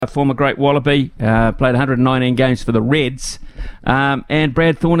a former great Wallaby, played 119 games for the Reds, and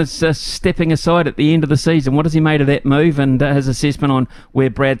Brad Thorn is stepping aside at the end of the season. What has he made of that move, and his assessment on where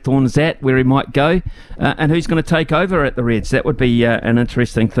Brad Thorn's at, where he might go, and who's going to take over at the Reds? That would be an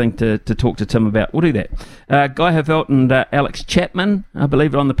interesting thing to talk to Tim about. We'll do that. Guy Havelt and Alex Chapman, I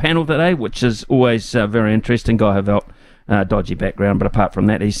believe, are on the panel today, which is always very interesting. Guy Havelt, dodgy background, but apart from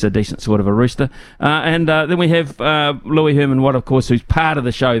that, he's a decent sort of a rooster. And then we have Louis Herman-Watt, of course, who's part of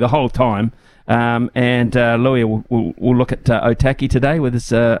the show the whole time. And Louis will look at Otaki today with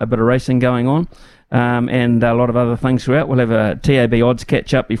this, a bit of racing going on, and a lot of other things throughout. We'll have a TAB odds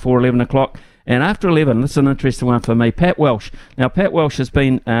catch up before 11 o'clock. And after 11, this is an interesting one for me, Pat Welsh. Now, Pat Welsh has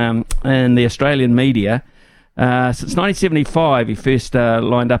been in the Australian media since 1975. He first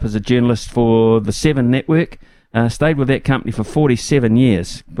lined up as a journalist for the Seven Network. Stayed with that company for 47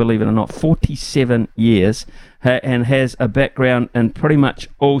 years, believe it or not, 47 years, and has a background in pretty much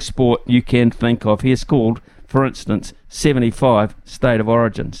all sport you can think of. He has called, for instance, 75 State of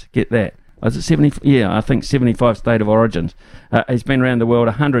Origins. Get that. Was it 70? Yeah, I think 75 State of Origins. He's been around the world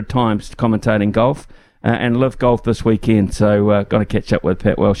 100 times commentating golf, and Live Golf this weekend, so got to catch up with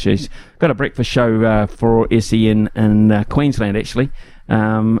Pat Welsh. He's got a breakfast show for SEN in Queensland, actually.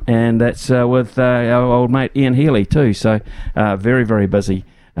 And that's with our old mate Ian Healy too. So very, very busy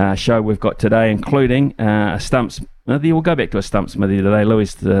show we've got today, including a stumps. We'll go back to a stump smithy today.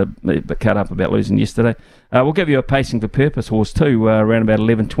 Louis cut up about losing yesterday. We'll give you a Pacing for Purpose horse too, around about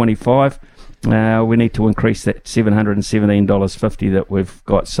 11.25. We need to increase that $717.50 that we've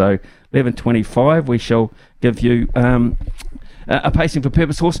got. So 11.25, we shall give you a Pacing for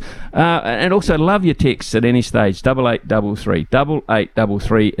Purpose horse, and also love your texts at any stage. 8833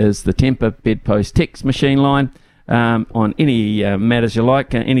 8833 is the Temper Bedpost text machine line, on any matters you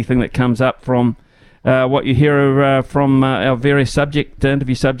like, anything that comes up from what you hear from our various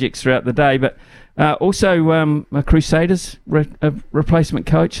interview subjects throughout the day. But also a Crusaders replacement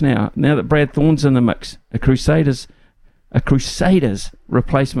coach now that Brad Thorn's in the mix. A Crusaders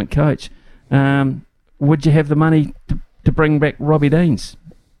replacement coach. Would you have the money to bring back Robbie Deans?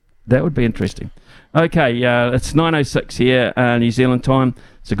 That would be interesting. Okay, it's 9:06 here, New Zealand time.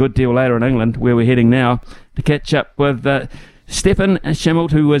 It's a good deal later in England, where we're heading now to catch up with Stefan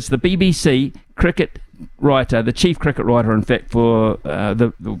Schimmelt, who was the BBC cricket writer, the chief cricket writer, in fact, for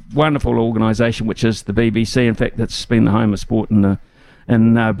the wonderful organisation which is the BBC. In fact, that's been the home of sport in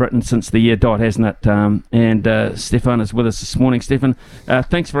Britain since the year dot, hasn't it? And Stefan is with us this morning. Stefan,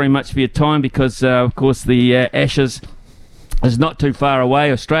 thanks very much for your time, because, of course, the Ashes is not too far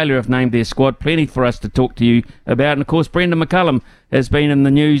away. Australia have named their squad. Plenty for us to talk to you about. And, of course, Brendan McCullum has been in the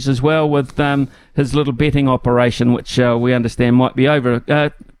news as well with his little betting operation, which we understand might be over.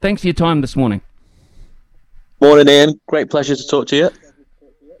 Thanks for your time this morning. Morning, Ian. Great pleasure to talk to you.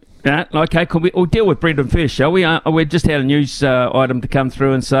 Okay, we'll deal with Brendan first, shall we? We just had a news item to come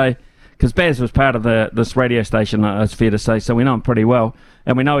through and say, because Baz was part of this radio station, it's fair to say, so we know him pretty well,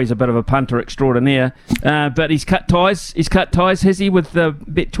 and we know he's a bit of a punter extraordinaire, but he's cut ties, has he, with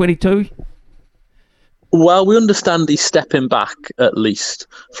Bet22? Well, we understand he's stepping back, at least,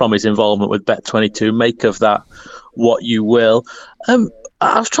 from his involvement with Bet22. Make of that what you will.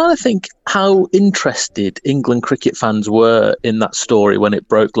 I was trying to think how interested England cricket fans were in that story when it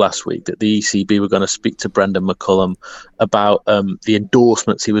broke last week that the ECB were going to speak to Brendan McCullum about the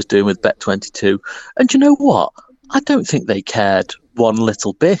endorsements he was doing with Bet22. And you know what? I don't think they cared one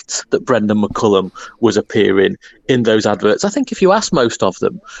little bit that Brendan McCullum was appearing in those adverts. I think if you ask most of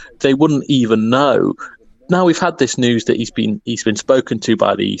them, they wouldn't even know. Now we've had this news that he's been spoken to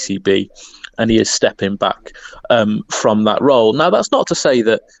by the ECB, and he is stepping back from that role. Now, that's not to say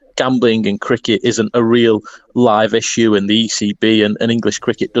that gambling in cricket isn't a real live issue, and the ECB and English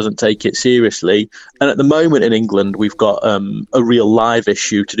cricket doesn't take it seriously. And at the moment in England, we've got a real live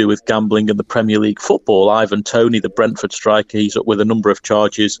issue to do with gambling in the Premier League football. Ivan Toney, the Brentford striker, he's up with a number of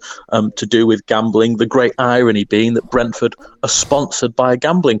charges to do with gambling. The great irony being that Brentford are sponsored by a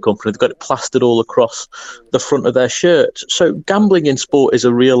gambling company. They've got it plastered all across the front of their shirt. So gambling in sport is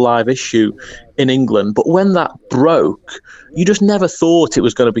a real live issue in England. But when that broke, you just never thought it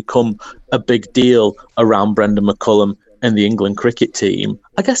was going to become a big deal around Brendan McCullum and the England cricket team.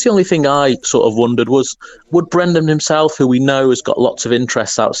 I guess the only thing I sort of wondered was, would Brendan himself, who we know has got lots of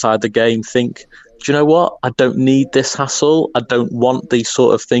interests outside the game, think, do you know what? I don't need this hassle. I don't want these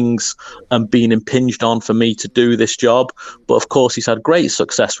sort of things being impinged on for me to do this job. But of course, he's had great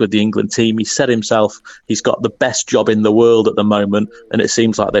success with the England team. He said himself he's got the best job in the world at the moment, and it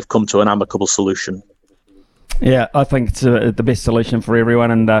seems like they've come to an amicable solution. Yeah, I think it's the best solution for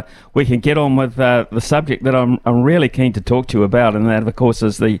everyone, and we can get on with the subject that I'm really keen to talk to you about, and that, of course,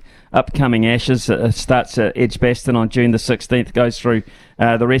 is the upcoming Ashes. Starts at Edgbaston on June the 16th, goes through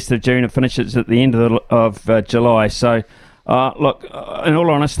the rest of June and finishes at the end of July. So, look, in all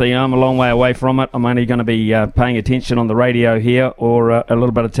honesty, I'm a long way away from it. I'm only going to be paying attention on the radio here or a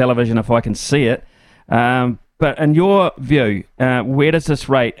little bit of television if I can see it. But in your view, where does this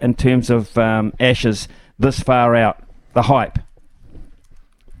rate in terms of Ashes this far out, the hype?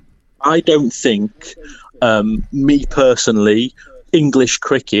 I don't think, me personally, English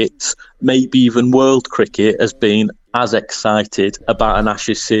cricket, maybe even world cricket, has been as excited about an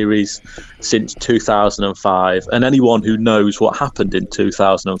Ashes series since 2005. And anyone who knows what happened in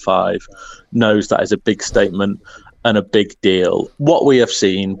 2005 knows that is a big statement and a big deal. What we have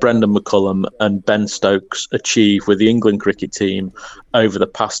seen Brendan McCullum and Ben Stokes achieve with the England cricket team over the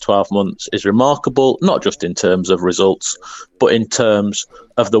past 12 months is remarkable, not just in terms of results, but in terms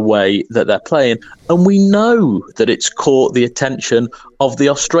of the way that they're playing. And we know that it's caught the attention of the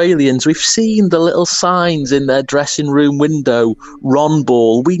Australians. We've seen the little signs in their dressing room window, Ron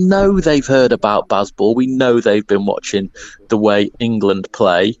Ball. We know they've heard about Bazball. We know they've been watching the way England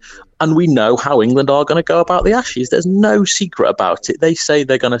play. And we know how England are going to go about the Ashes. There's no secret about it. They say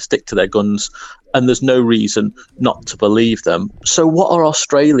they're going to stick to their guns, and there's no reason not to believe them. So what are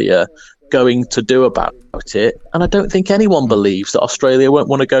Australia going to do about it? And I don't think anyone believes that Australia won't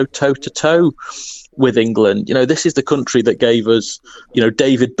want to go toe-to-toe with England. You know, this is the country that gave us, you know,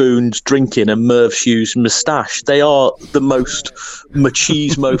 David Boone's drinking and Merv Shew's moustache. They are the most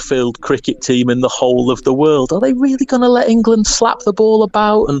machismo-filled cricket team in the whole of the world. Are they really going to let England slap the ball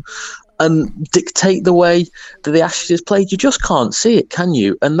about and dictate the way that the Ashes is played? You just can't see it, can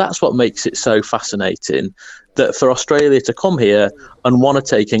you? And that's what makes it so fascinating, that for Australia to come here and want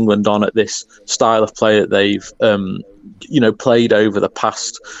to take England on at this style of play that they've, played over the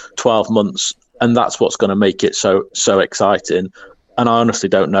past 12 months. And that's what's going to make it so exciting. And I honestly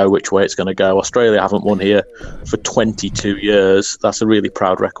don't know which way it's going to go. Australia haven't won here for 22 years. That's a really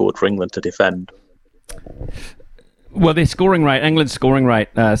proud record for England to defend. Well, their scoring rate, England's scoring rate,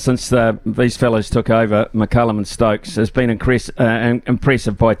 since these fellows took over, McCullum and Stokes, has been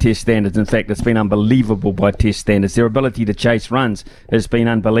impressive by Test standards. In fact, it's been unbelievable by Test standards. Their ability to chase runs has been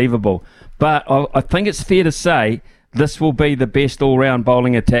unbelievable. But I think it's fair to say this will be the best all-round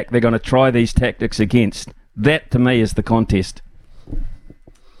bowling attack they're going to try these tactics against. That, to me, is the contest.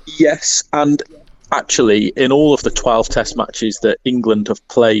 Yes, and actually, in all of the 12 Test matches that England have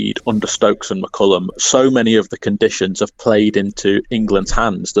played under Stokes and McCullum, so many of the conditions have played into England's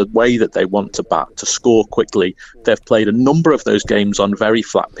hands. The way that they want to bat, to score quickly. They've played a number of those games on very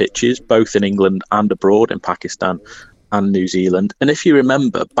flat pitches, both in England and abroad, in Pakistan and New Zealand. And if you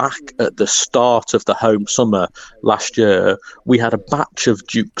remember, back at the start of the home summer last year, we had a batch of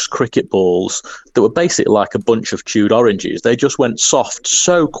Duke's cricket balls that were basically like a bunch of chewed oranges. They just went soft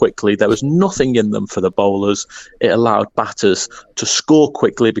so quickly. There was nothing in them for the bowlers. It allowed batters to score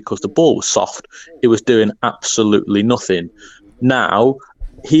quickly because the ball was soft. It was doing absolutely nothing. Now,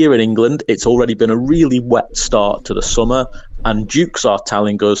 here in England, it's already been a really wet start to the summer, and Dukes are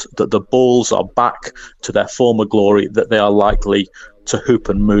telling us that the balls are back to their former glory, that they are likely to hoop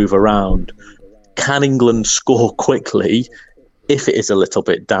and move around. Can England score quickly if it is a little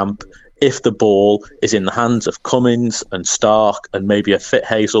bit damp, if the ball is in the hands of Cummins and Stark and maybe a fit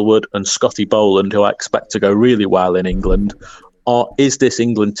Hazelwood and Scotty Boland, who I expect to go really well in England? Or is this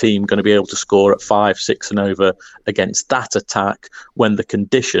England team going to be able to score at 5, 6 and over against that attack when the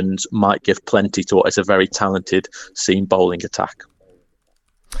conditions might give plenty to what is a very talented seam bowling attack?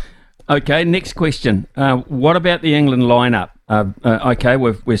 Okay, next question. What about the England lineup? Okay,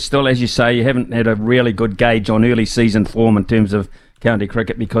 we're still, as you say, you haven't had a really good gauge on early season form in terms of county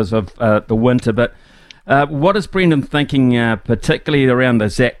cricket because of the winter, but what is Brendan thinking, particularly around the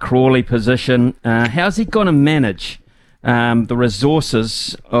Zach Crawley position? How's he going to manage the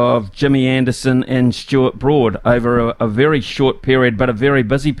resources of Jimmy Anderson and Stuart Broad over a very short period, but a very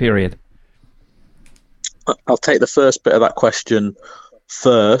busy period? I'll take the first bit of that question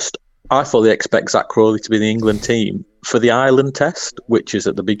first. I fully expect Zach Crawley to be the England team for the Ireland Test, which is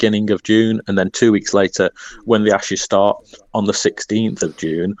at the beginning of June, and then 2 weeks later when the Ashes start on the 16th of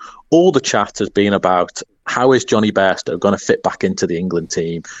June. All the chat has been about how is Johnny Bairstow going to fit back into the England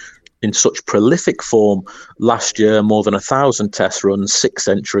team in such prolific form last year, more than 1,000 Test runs, 6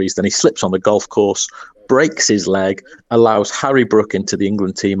 centuries. Then he slips on the golf course, breaks his leg, allows Harry Brook into the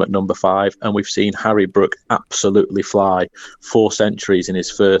England team at number 5, and we've seen Harry Brook absolutely fly, 4 centuries in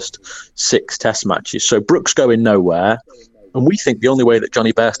his first 6 Test matches. So Brook's going nowhere. And we think the only way that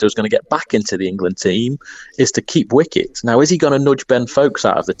Johnny Bairstow is going to get back into the England team is to keep wicket. Now, is he going to nudge Ben Foakes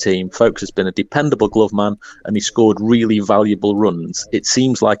out of the team? Foakes has been a dependable glove man and he scored really valuable runs. It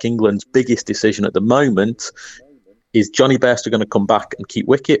seems like England's biggest decision at the moment is Johnny Bairstow going to come back and keep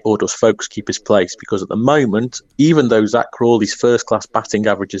wicket, or does Foakes keep his place? Because at the moment, even though Zach Crawley's first-class batting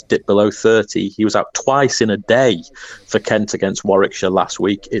averages dipped below 30, he was out twice in a day for Kent against Warwickshire last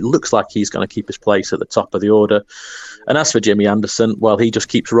week. It looks like he's going to keep his place at the top of the order. And as for Jimmy Anderson, well, he just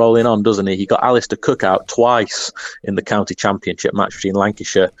keeps rolling on, doesn't he? He got Alistair Cook out twice in the county championship match between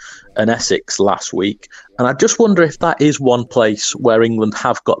Lancashire and Essex last week. And I just wonder if that is one place where England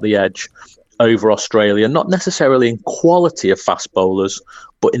have got the edge over Australia, not necessarily in quality of fast bowlers,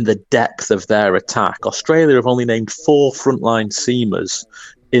 but in the depth of their attack. Australia have only named 4 frontline seamers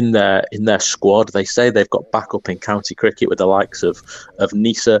in their squad. They say they've got backup in county cricket with the likes of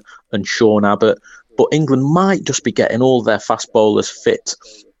Nisa and Sean Abbott, but England might just be getting all their fast bowlers fit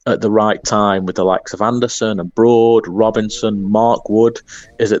at the right time with the likes of Anderson and Broad, Robinson, Mark Wood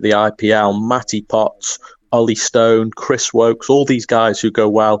is at the IPL, Matty Potts, Ollie Stone, Chris Wokes, all these guys who go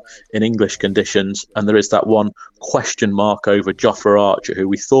well in English conditions. And there is that one question mark over Jofra Archer, who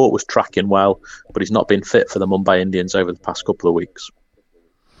we thought was tracking well, but he's not been fit for the Mumbai Indians over the past couple of weeks.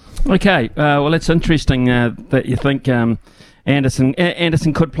 Okay, well, it's interesting that you think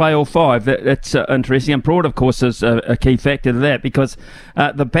Anderson could play all 5. That's interesting. And Broad, of course, is a key factor to that, because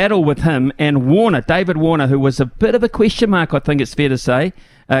the battle with him and Warner, David Warner, who was a bit of a question mark, I think it's fair to say,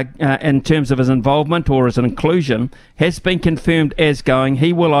 in terms of his involvement or his inclusion, has been confirmed as going.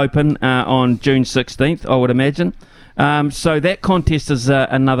 He will open on June 16th, I would imagine. So that contest is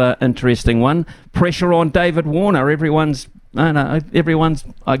another interesting one. Pressure on David Warner, everyone's,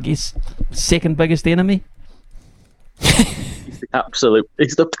 I guess, second biggest enemy.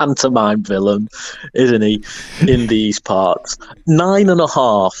 He's the pantomime villain, isn't he, in these parts?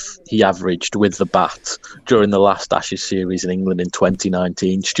 9.5 he averaged with the bat during the last Ashes series in England in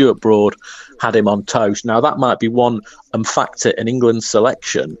 2019. Stuart Broad had him on toast. Now, that might be one factor in England's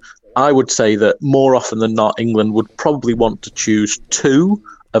selection. I would say that more often than not, England would probably want to choose 2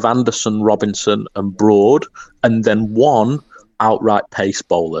 of Anderson, Robinson and Broad, and then 1 outright pace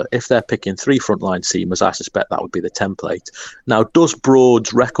bowler. If they're picking 3 frontline seamers, I suspect that would be the template. Now, does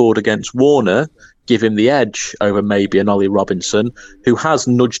Broad's record against Warner give him the edge over maybe an Ollie Robinson, who has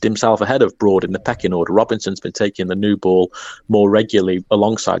nudged himself ahead of Broad in the pecking order? Robinson's been taking the new ball more regularly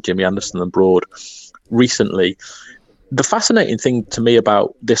alongside Jimmy Anderson and Broad recently. The fascinating thing to me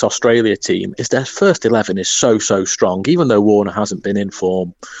about this Australia team is their first 11 is so strong. Even though Warner hasn't been in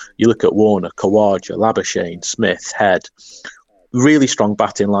form, you look at Warner, Khawaja, Labuschagne, Smith, Head, really strong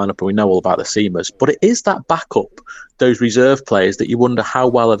batting lineup, and we know all about the seamers. But it is that backup, those reserve players, that you wonder how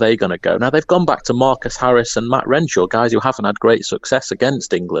well are they going to go. Now, they've gone back to Marcus Harris and Matt Renshaw, guys who haven't had great success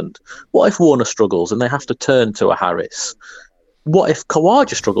against England. What if Warner struggles and they have to turn to a Harris? What if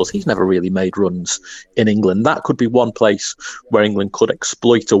Khawaja struggles? He's never really made runs in England. That could be one place where England could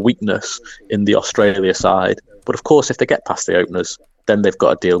exploit a weakness in the Australia side. But of course, if they get past the openers, then they've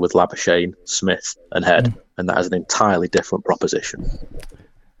got to deal with Labuschagne, Smith and Head, and that is an entirely different proposition.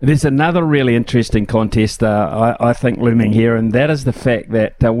 There's another really interesting contest, I think, looming here, and that is the fact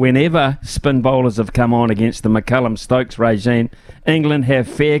that whenever spin bowlers have come on against the McCullum-Stokes regime, England have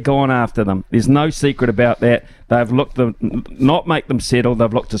fair gone after them. There's no secret about that. They've looked to not make them settle.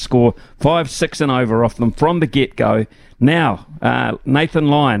 They've looked to score 5, 6 and over off them from the get-go. Now, Nathan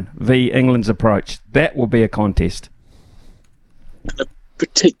Lyon v England's approach. That will be a contest.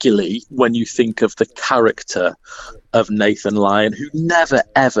 Particularly when you think of the character of Nathan Lyon, who never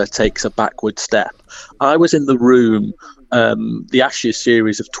ever takes a backward step. I was in the room, the Ashes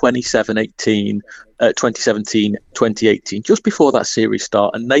series of 2017, 2018, just before that series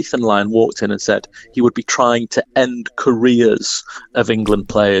start, and Nathan Lyon walked in and said he would be trying to end careers of England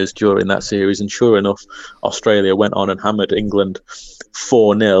players during that series, and sure enough, Australia went on and hammered England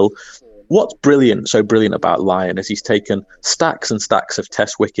 4-0. What's so brilliant about Lyon is he's taken stacks and stacks of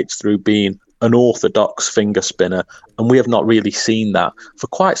test wickets through being an orthodox finger spinner, and we have not really seen that for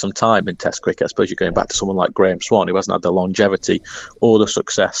quite some time in test cricket. I suppose you're going back to someone like Graham Swan, who hasn't had the longevity or the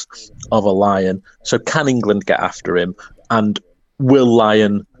success of a Lyon. So can England get after him? And will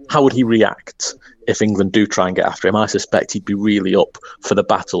Lyon, how would he react if England do try and get after him? I suspect he'd be really up for the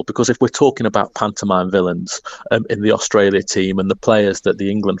battle, because if we're talking about pantomime villains in the Australia team and the players that the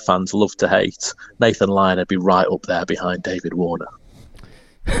England fans love to hate, Nathan Lyon would be right up there behind David Warner.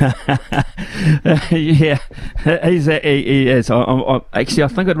 Yeah, he is. Actually, I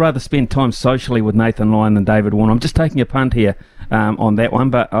think I'd rather spend time socially with Nathan Lyon than David Warner. I'm just taking a punt here on that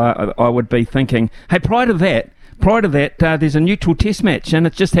one, but I would be thinking, hey, prior to that, prior to that, there's a neutral test match, and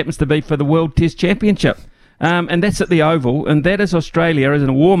it just happens to be for the World Test Championship. And that's at the Oval, and that is Australia as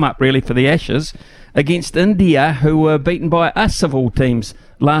a warm-up, really, for the Ashes against India, who were beaten by us, of all teams,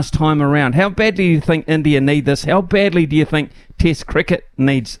 last time around. How badly do you think India need this? How badly do you think Test cricket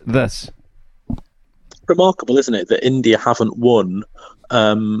needs this? Remarkable, isn't it, that India haven't won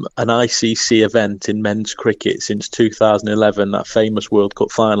an ICC event in men's cricket since 2011, that famous World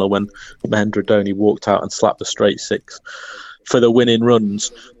Cup final when Mahendra Dhoni walked out and slapped the straight six for the winning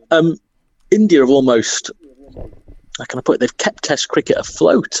runs. India have almost... how can I put it? They've kept Test cricket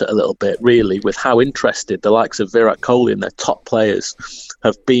afloat a little bit, really, with how interested the likes of Virat Kohli and their top players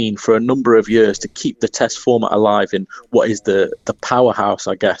have been for a number of years to keep the Test format alive in what is the powerhouse,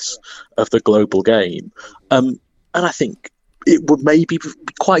 I guess, of the global game. And I think it would maybe be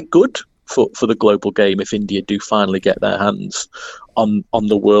quite good for the global game if India do finally get their hands on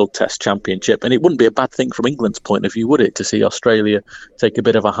the World Test Championship. And it wouldn't be a bad thing from England's point of view, would it, to see Australia take a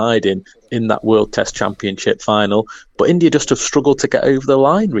bit of a hiding in that World Test Championship final. But India just have struggled to get over the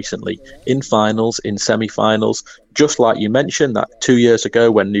line recently, in finals, in semi-finals, just like you mentioned that 2 years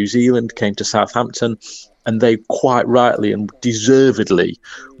ago when New Zealand came to Southampton, and they quite rightly and deservedly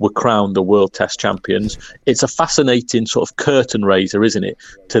were crowned the World Test champions. It's a fascinating sort of curtain raiser, isn't it,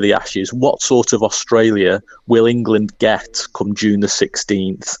 to the Ashes? What sort of Australia will England get come June the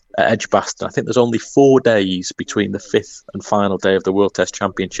 16th at Edgbaston? I think there's only 4 days between the 5th and final day of the World Test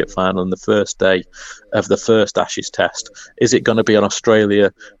Championship final and the first day of the first Ashes Test. Is it going to be an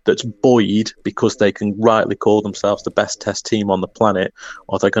Australia that's buoyed because they can rightly call themselves the best Test team on the planet,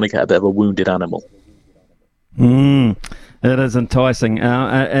 or are they going to get a bit of a wounded animal? It is enticing.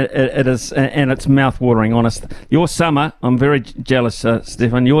 It is, and it's mouth-watering, honest. Your summer, I'm very jealous,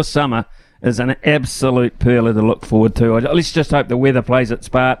 Stefan. Your summer is an absolute pearler to look forward to. Let's just hope the weather plays its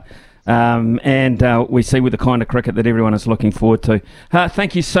part, and we see with the kind of cricket that everyone is looking forward to.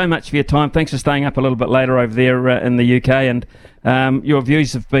 Thank you so much for your time. Thanks for staying up a little bit later over there in the UK, and your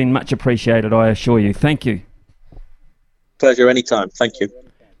views have been much appreciated, I assure you. Thank you. Pleasure anytime. Thank you.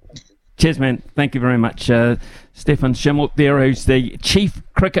 Cheers, man. Thank you very much. Stefan Schimelt there, who's the chief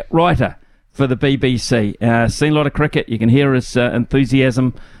cricket writer for the BBC. Seen a lot of cricket. You can hear his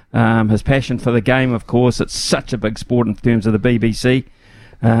enthusiasm, his passion for the game, of course. It's such a big sport in terms of the BBC.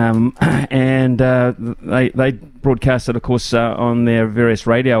 And they broadcast it, of course, on their various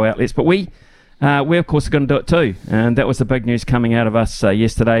radio outlets. But we of course, are going to do it too. And that was the big news coming out of us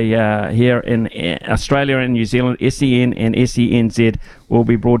yesterday here in Australia and New Zealand. SEN and SENZ will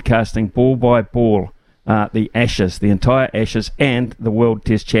be broadcasting ball by ball the Ashes, the entire Ashes and the World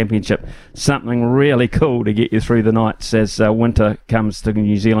Test Championship. Something really cool to get you through the nights as winter comes to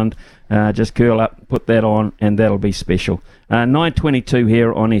New Zealand. Just curl up, put that on, and that'll be special. 9:22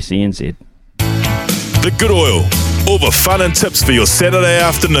 here on SENZ. The Good Oil. All the fun and tips for your Saturday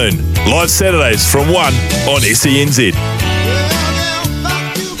afternoon. Live Saturdays from 1 on SENZ.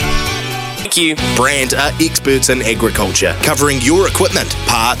 Thank you. Brand are experts in agriculture, covering your equipment,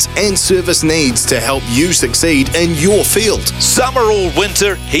 parts and service needs to help you succeed in your field. Summer or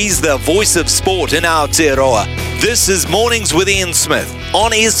winter, he's the voice of sport in Aotearoa. This is Mornings with Ian Smith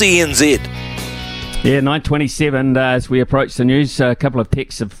on SENZ. Yeah, 9:27 as we approach the news. A couple of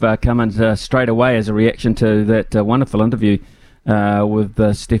texts have come in straight away as a reaction to that wonderful interview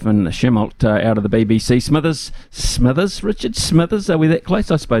with Stefan Schimelt out of the BBC. Richard Smithers, are we that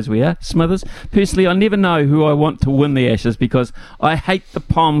close? I suppose we are. Smithers. Personally, I never know who I want to win the Ashes because I hate the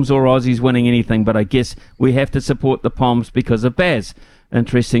Poms or Aussies winning anything, but I guess we have to support the Poms because of Baz.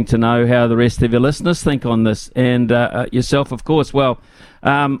 Interesting to know how the rest of your listeners think on this, and yourself, of course. Well,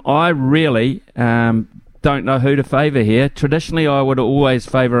 I really don't know who to favour here. Traditionally, I would always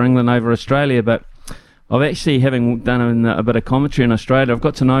favour England over Australia, but I've actually, having done a bit of commentary in Australia, I've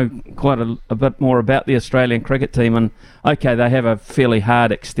got to know quite a bit more about the Australian cricket team. And okay, they have a fairly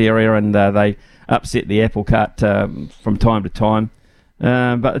hard exterior, and they upset the apple cart from time to time.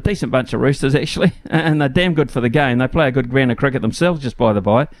 But a decent bunch of roosters, actually, and they're damn good for the game. They play a good brand of cricket themselves, just by the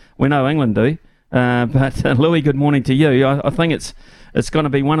by. We know England do. But Louis, good morning to you. I think it's going to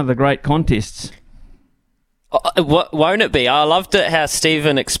be one of the great contests. Won't it be? I loved it how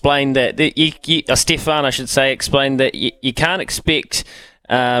Stephen explained that. Stefan, I should say, explained that you can't expect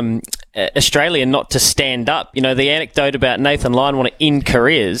Australia not to stand up. You know, the anecdote about Nathan Lyon want to end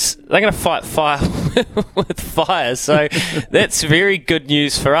careers. They're going to fight fire with fire. So that's very good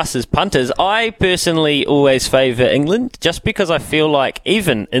news for us as punters. I personally always favour England just because I feel like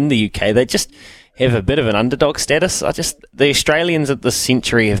even in the UK, they just have a bit of an underdog status. The Australians at this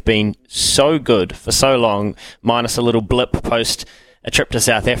century have been so good for so long, minus a little blip post a trip to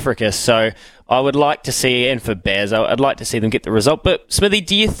South Africa. So I would like to see, and for Baz, I'd like to see them get the result. But Smithy,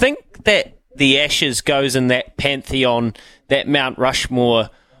 do you think that the Ashes goes in that pantheon, that Mount Rushmore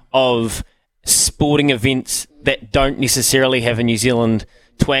of sporting events that don't necessarily have a New Zealand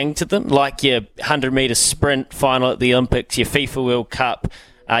twang to them, like your 100-metre sprint final at the Olympics, your FIFA World Cup,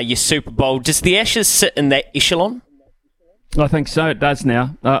 your Super Bowl? Does the Ashes sit in that echelon? I think so, it does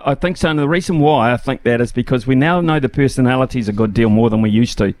now. I think so, and the reason why I think that is because we now know the personalities a good deal more than we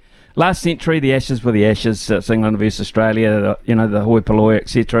used to. Last century, the Ashes were the Ashes, England versus Australia, the hoi polloi,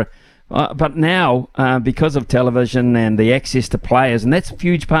 etc. But now, because of television and the access to players, and that's a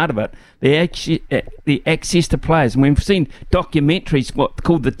huge part of it, the access to players. And we've seen documentaries, what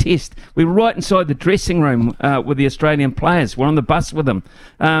called The Test. We were right inside the dressing room with the Australian players. We're on the bus with them.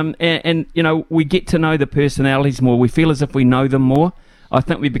 And we get to know the personalities more. We feel as if we know them more. I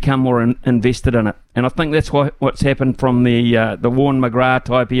think we become more invested in it. And I think that's what's happened from the Warne McGrath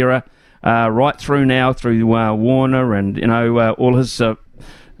type era right through now, through Warner and, all his...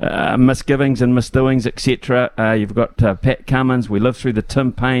 misgivings and misdoings, etc. You've got Pat Cummins. We lived through the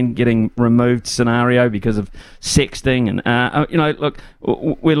Tim Payne getting removed scenario because of sexting, and look,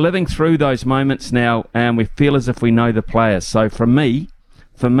 we're living through those moments now, and we feel as if we know the players. So for me,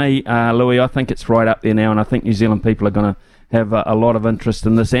 Louis, I think it's right up there now, and I think New Zealand people are going to have a lot of interest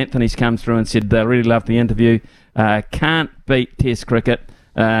in this. Anthony's come through and said they really loved the interview. Can't beat Test cricket.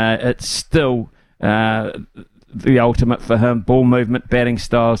 It's still the ultimate for him. Ball movement, batting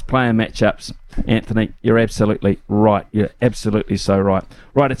styles, player matchups. Anthony, you're absolutely right. You're absolutely so right.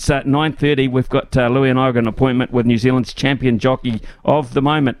 Right, it's 9:30. We've got Louis and I got an appointment with New Zealand's champion jockey of the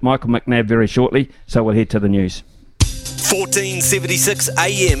moment, Michael McNabb, very shortly. So we'll head to the news. 14:76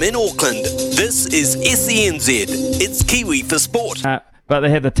 a.m. in Auckland. This is SENZ. It's Kiwi for Sport. But they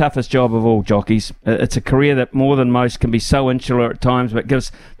have the toughest job of all jockeys. It's a career that more than most can be so insular at times, but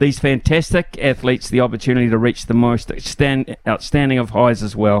gives these fantastic athletes the opportunity to reach the most outstanding of highs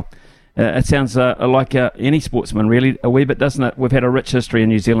as well. It sounds like any sportsman, really, a wee bit, doesn't it? We've had a rich history in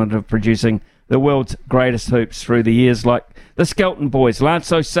New Zealand of producing the world's greatest hoops through the years, like the Skelton boys, Lance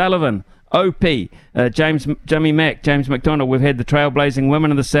O'Sullivan, OP, Jimmy Mack, James McDonald. We've had the trailblazing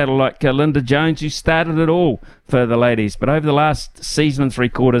women in the saddle like Linda Jones, who started it all for the ladies. But over the last season and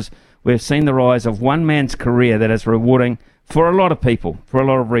 3/4, we've seen the rise of one man's career that is rewarding for a lot of people, for a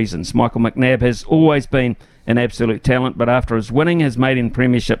lot of reasons. Michael McNabb has always been an absolute talent, but after his winning his maiden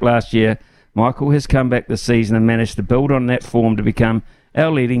premiership last year, Michael has come back this season and managed to build on that form to become our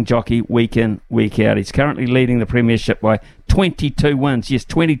leading jockey week in, week out. He's currently leading the premiership by 22 wins. Yes,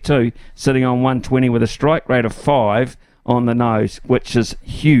 22, sitting on 120 with a strike rate of 5 on the nose, which is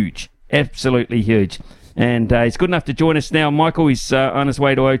huge, absolutely huge. And he's good enough to join us now. Michael, he's on his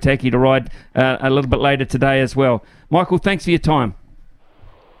way to Otaki to ride a little bit later today as well. Michael, thanks for your time.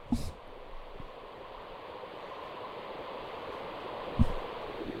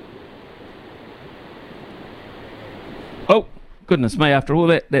 Oh, goodness me, after all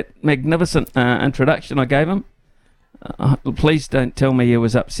that magnificent introduction I gave him, please don't tell me he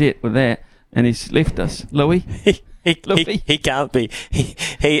was upset with that and he's left us. Louis? He can't be.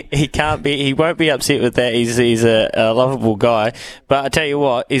 He can't be. He won't be upset with that. He's a lovable guy. But I tell you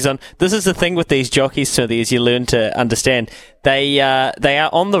what, this is the thing with these jockeys, Smithy, as you learn to understand. They are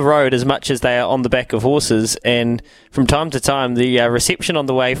on the road as much as they are on the back of horses, and from time to time, the reception on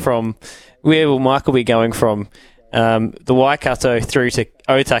the way from where will Michael be going from? The Waikato through to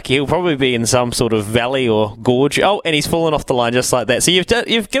Otaki, he'll probably be in some sort of valley or gorge. Oh, and he's fallen off the line just like that. So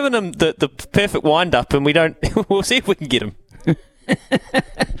you've given him the perfect wind up, and we'll see if we can get him.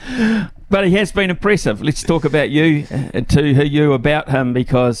 But he has been impressive. Let's talk about you, about him,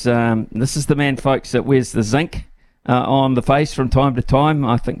 because this is the man, folks, that wears the zinc on the face from time to time.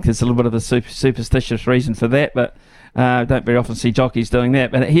 I think there's a little bit of a superstitious reason for that, but don't very often see jockeys doing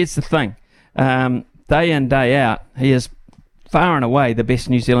that. But here's the thing. Day in, day out, he is far and away the best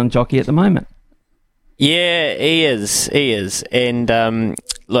New Zealand jockey at the moment. Yeah, he is. And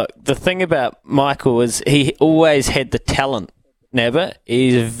look, the thing about Michael is he always had the talent, Nabba.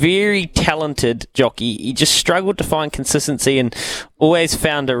 He's a very talented jockey. He just struggled to find consistency and always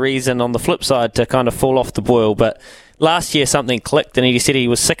found a reason on the flip side to kind of fall off the boil. But last year something clicked and he said he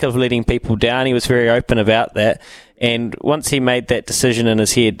was sick of letting people down. He was very open about that. And once he made that decision in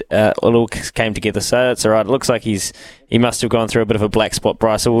his head, it all came together. So that's all right. It looks like he must have gone through a bit of a black spot,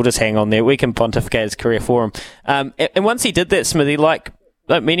 Bryce. So we'll just hang on there. We can pontificate his career for him. And once he did that, Smithy, like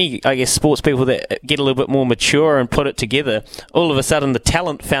many, I guess, sports people that get a little bit more mature and put it together, all of a sudden the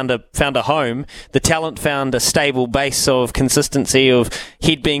talent found a home. The talent found a stable base of consistency, of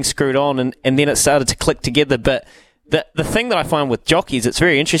head being screwed on, and then it started to click together. But the thing that I find with jockeys, it's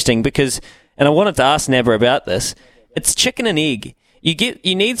very interesting because, and I wanted to ask Nabba about this, it's chicken and egg.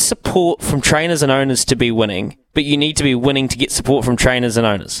 You need support from trainers and owners to be winning, but you need to be winning to get support from trainers and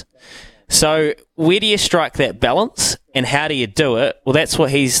owners. So where do you strike that balance, and how do you do it? Well, that's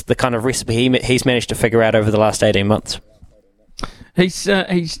what the kind of recipe he's managed to figure out over the last 18 months. He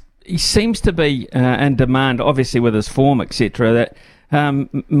seems to be in demand, obviously with his form, etc. That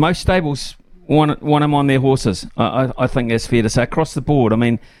most stables want him on their horses. I think that's fair to say across the board. I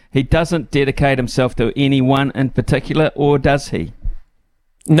mean, he doesn't dedicate himself to anyone in particular, or does he?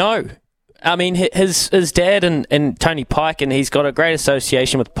 No. I mean, his dad and Tony Pike, and he's got a great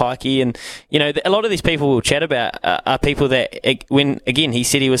association with Pikey, and you know, a lot of these people we'll chat about are people that, when again he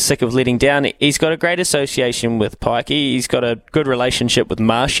said he was sick of letting down, he's got a great association with Pikey. He's got a good relationship with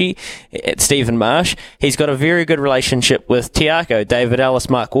Marshy, Stephen Marsh. He's got a very good relationship with Tiako, David Ellis,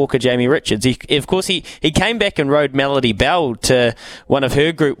 Mark Walker, Jamie Richards. He came back and rode Melody Bell to one of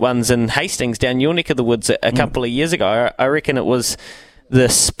her Group 1s in Hastings down your neck of the woods a couple of years ago. I reckon it was the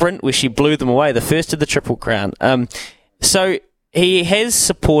sprint where she blew them away, the first of the Triple Crown. So he has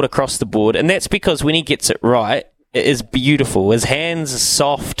support across the board, and that's because when he gets it right, it is beautiful. His hands are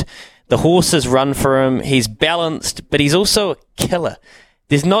soft, the horses run for him, he's balanced, but he's also a killer.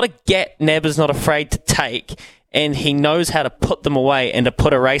 There's not a gap Nabba's not afraid to take, and he knows how to put them away and to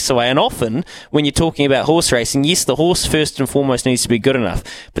put a race away. And often, when you're talking about horse racing, yes, the horse first and foremost needs to be good enough.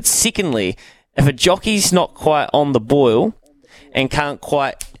 But secondly, if a jockey's not quite on the boil and can't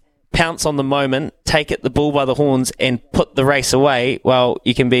quite pounce on the moment, take it the bull by the horns and put the race away, well,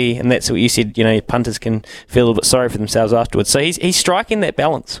 you can be, and that's what you said, you know, punters can feel a little bit sorry for themselves afterwards. So he's striking that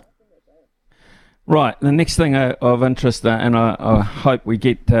balance. Right, the next thing of interest, and I hope we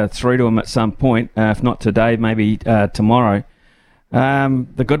get through to him at some point, if not today, maybe tomorrow.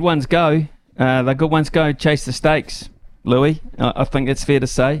 The good ones go. Chase the stakes, Louis. I think it's fair to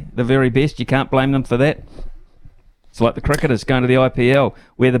say. The very best. You can't blame them for that. It's like the cricketers going to the IPL,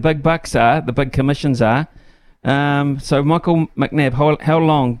 where the big bucks are, the big commissions are. So Michael McNabb, how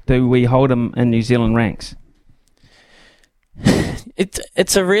long do we hold him in New Zealand ranks?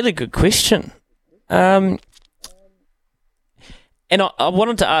 It's a really good question. And I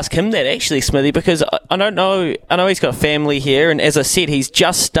wanted to ask him that actually, Smithy, because I don't know. I know he's got a family here, and as I said, he's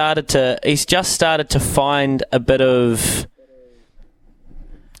just started to find a bit of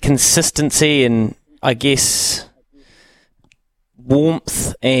consistency and, I guess,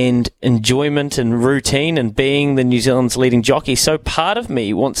 warmth and enjoyment and routine and being the New Zealand's leading jockey. So part of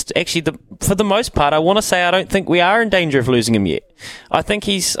me wants to actually, for the most part, I want to say I don't think we are in danger of losing him yet. I think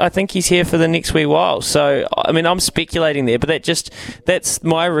he's here for the next wee while. So I mean, I'm speculating there, but that's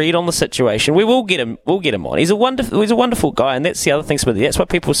my read on the situation. We will get him. We'll get him on. He's a wonderful guy, and that's the other thing, Smithy. That's why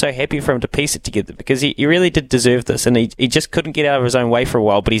people are so happy for him to piece it together, because he really did deserve this, and he just couldn't get out of his own way for a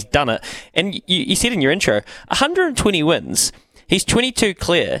while, but he's done it. And you said in your intro, 120 wins. He's 22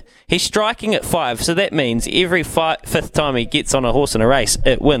 clear. He's striking at 5, so that means every fifth time he gets on a horse in a race,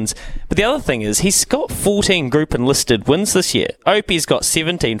 it wins. But the other thing is, he's got 14 group and listed wins this year. Opie's got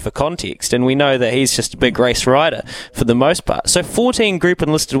 17 for context, and we know that he's just a big race rider for the most part. So 14 group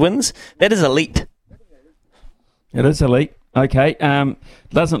and listed wins, that is elite. It is elite. Okay,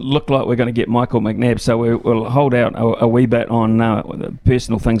 doesn't look like we're going to get Michael McNabb, so we'll hold out a wee bit on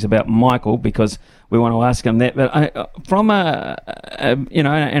personal things about Michael, because we want to ask him that. But from an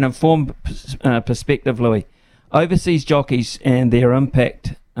informed perspective, Louis, overseas jockeys and their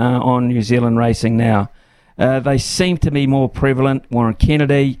impact on New Zealand racing now, they seem to be more prevalent. Warren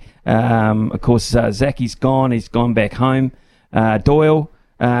Kennedy, of course, Zacky's gone; he's gone back home. Doyle.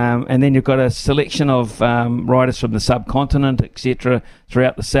 And then you've got a selection of riders from the subcontinent, etc.,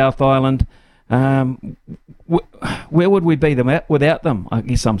 throughout the South Island. Where would we be without them, I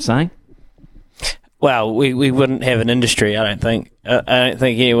guess I'm saying? Well, we wouldn't have an industry, I don't think. I don't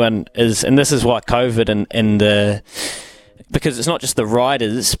think anyone is, and this is why COVID and the... Because it's not just the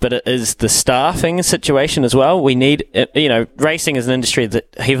riders, but it is the staffing situation as well. We need, racing is an industry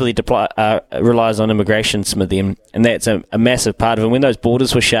that heavily relies on immigration, Smithy, and that's a massive part of it. When those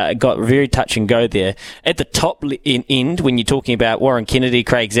borders were shut, it got very touch and go there. At the top end, when you're talking about Warren Kennedy,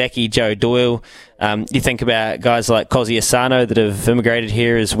 Craig Zackey, Joe Doyle, you think about guys like Kosi Asano that have immigrated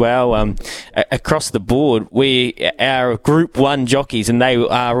here as well. Across the board, we are Group 1 jockeys, and they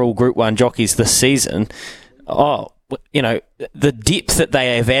are all Group 1 jockeys this season. The depth that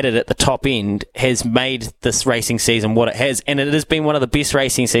they have added at the top end has made this racing season what it has, and it has been one of the best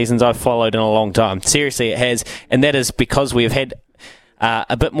racing seasons I've followed in a long time. Seriously, it has, and that is because we have had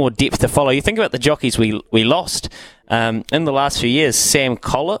a bit more depth to follow. You think about the jockeys we lost in the last few years. Sam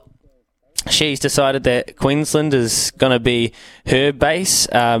Collett, she's decided that Queensland is going to be her base.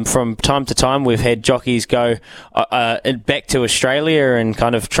 From time to time, we've had jockeys go back to Australia and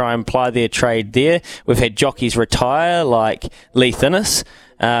kind of try and ply their trade there. We've had jockeys retire, like Lee Thinnis.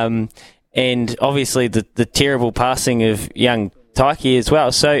 And obviously the terrible passing of young Taiki as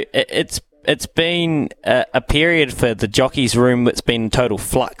well. So it's been a period for the jockeys room that's been total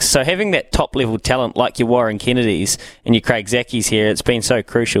flux. So having that top level talent like your Warren Kennedys and your Craig Zackies here, it's been so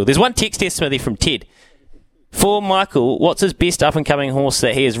crucial. There's one text here, Smithy, from Ted. For Michael, what's his best up and coming horse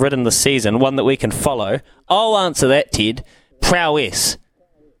that he has ridden this season, one that we can follow? I'll answer that, Ted. Prowess.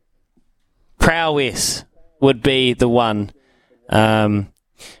 Prowess would be the one.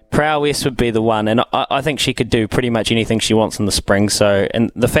 Prowess would be the one, and I think she could do pretty much anything she wants in the spring. So, and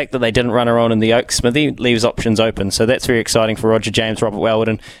the fact that they didn't run her on in the Oaks, Smithy, leaves options open. So that's very exciting for Roger James, Robert Wellwood,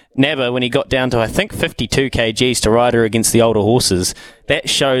 and Nabba, when he got down to, I think, 52 kgs to ride her against the older horses. That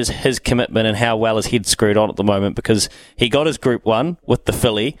shows his commitment and how well his head's screwed on at the moment, because he got his Group 1 with the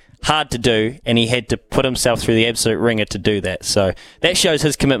filly, hard to do, and he had to put himself through the absolute ringer to do that. So that shows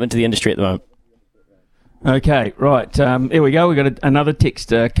his commitment to the industry at the moment. Okay, right. Here we go. We've got another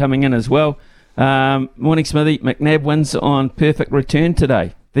text coming in as well. Morning, Smithy. McNabb wins on Perfect Return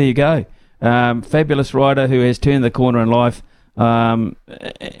today. There you go. Fabulous rider who has turned the corner in life.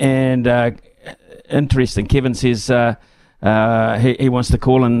 Interesting. Kevin says he wants to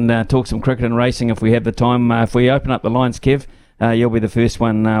call and talk some cricket and racing if we have the time. If we open up the lines, Kev, you'll be the first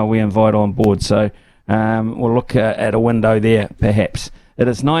one we invite on board. So we'll look at a window there, perhaps. It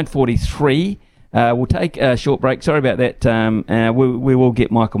is 9:43. We'll take a short break. Sorry about that. We will get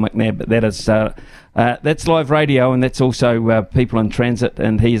Michael McNabb, but that is that's live radio, and that's also people in transit,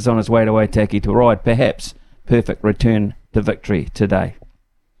 and he is on his way to Waitaki to ride, perhaps, Perfect Return to victory today.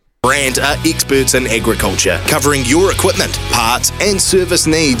 Brand are experts in agriculture, covering your equipment, parts and service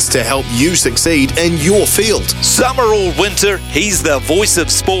needs to help you succeed in your field. Summer or winter, he's the voice of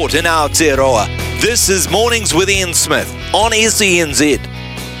sport in Aotearoa. This is Mornings with Ian Smith on SENZ.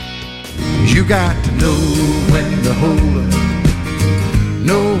 You got to know when to hold up,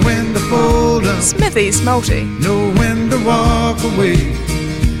 know when to fold up, Smithy's Multi, know when to walk away,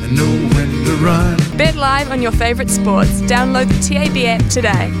 and know when to run. Bet live on your favourite sports. Download the TAB app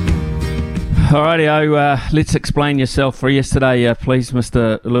today. Alrighty, let's explain yourself for yesterday, please,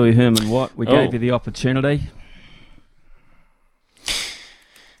 Mr. Louis Herman Watt. We gave you the opportunity.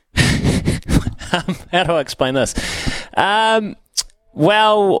 How do I explain this?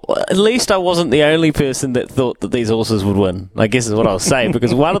 Well, at least I wasn't the only person that thought that these horses would win, I guess is what I'll say,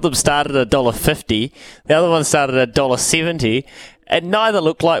 because one of them started at $1.50, the other one started at $1.70, and neither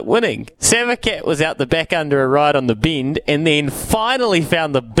looked like winning. Savacat was out the back under a ride on the bend, and then finally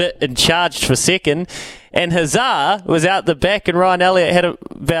found the bit and charged for second, and Hazard was out the back, and Ryan Elliott had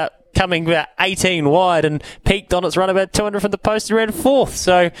coming about 18 wide and peaked on its run about 200 from the post and ran fourth.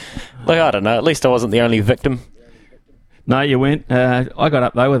 So, I don't know, at least I wasn't the only victim. No, you weren't. I got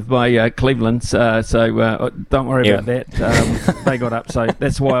up, though, with my Cleveland, so don't worry about that. They got up, so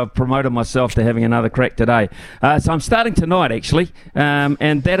that's why I've promoted myself to having another crack today. So I'm starting tonight, actually,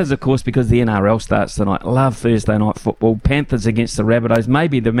 and that is, of course, because the NRL starts tonight. Love Thursday night football. Panthers against the Rabbitohs,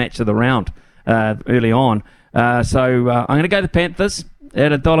 maybe the match of the round early on. So I'm going to go the Panthers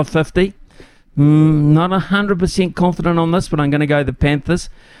at $1.50. Not 100% confident on this, but I'm going to go the Panthers.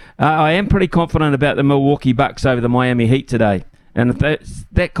 I am pretty confident about the Milwaukee Bucks over the Miami Heat today. And if that's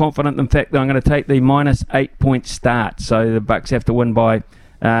that confident, in fact, I'm going to take the minus 8-point start. So the Bucks have to win by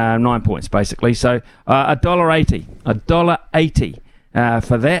 9 points, basically. So $1.80. $1.80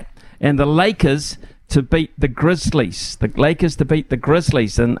 for that. And the Lakers to beat the Grizzlies. The Lakers to beat the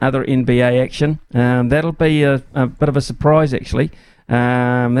Grizzlies in other NBA action. That'll be a bit of a surprise, actually.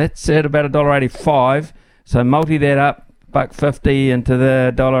 That's at about $1.85. So multi that up. $1.50 into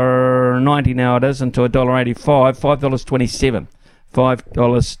the $1.90 now it is, into $1.85, $5.27.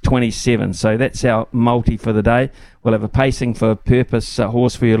 $5.27. So that's our multi for the day. We'll have a pacing for purpose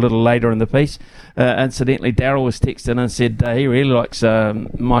horse for you a little later in the piece. Incidentally, Daryl was texting and said he really likes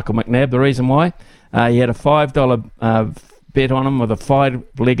Michael McNabb. The reason why? He had a $5 bet on him with a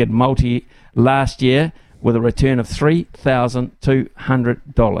 5-legged multi last year with a return of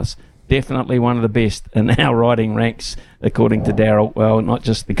 $3,200. Definitely one of the best in our riding ranks, according to Daryl. Well, not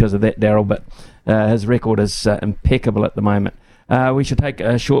just because of that, Daryl, but his record is impeccable at the moment. We should take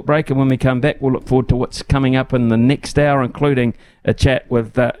a short break, and when we come back, we'll look forward to what's coming up in the next hour, including a chat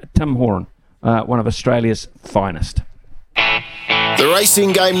with Tim Horan, one of Australia's finest. The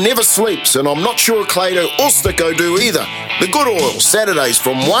racing game never sleeps, and I'm not sure Clado or Sticko do either. The Good Oil, Saturdays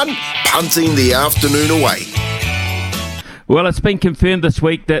from 1, punting the afternoon away. Well, it's been confirmed this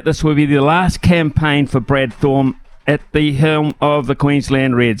week that this will be the last campaign for Brad Thorne at the helm of the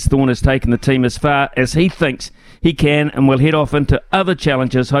Queensland Reds. Thorne has taken the team as far as he thinks he can and will head off into other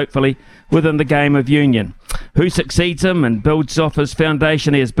challenges, hopefully, within the game of union. Who succeeds him and builds off his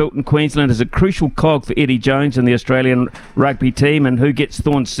foundation he has built in Queensland is a crucial cog for Eddie Jones and the Australian rugby team, and who gets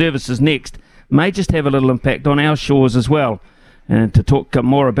Thorne's services next may just have a little impact on our shores as well. And to talk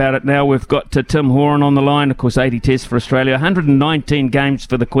more about it now, we've got Tim Horan on the line, of course, 80 tests for Australia, 119 games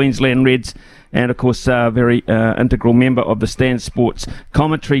for the Queensland Reds, and, of course, a very integral member of the Stan Sports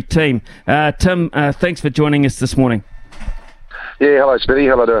commentary team. Tim, thanks for joining us this morning. Yeah, hello, Smitty.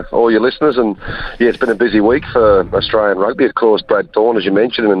 Hello to all your listeners. And, yeah, it's been a busy week for Australian rugby. Of course, Brad Thorne, as you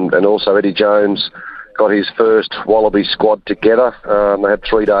mentioned, and also Eddie Jones got his first Wallaby squad together. They had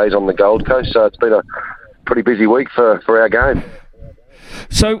 3 days on the Gold Coast, so it's been a pretty busy week for our game.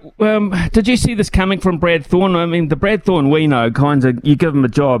 So, did you see this coming from Brad Thorne? I mean, the Brad Thorne we know, kind of, you give him a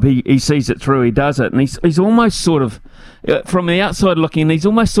job, he sees it through, he does it, and he's almost sort of, from the outside looking, he's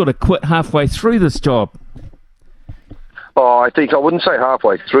almost sort of quit halfway through this job. Oh, I wouldn't say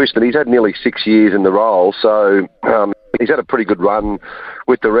halfway through, but he's had nearly 6 years in the role, so he's had a pretty good run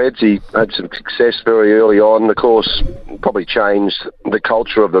with the Reds. He had some success very early on. Of course, probably changed the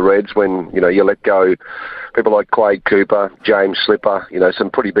culture of the Reds when, you let go people like Quade Cooper, James Slipper, some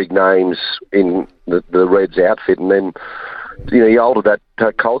pretty big names in the Reds outfit. And then, he altered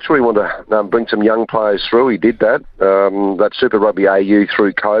that culture. He wanted to bring some young players through. He did that. That Super Rugby AU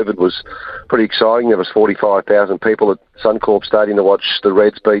through COVID was pretty exciting. There was 45,000 people at Suncorp Stadium to watch the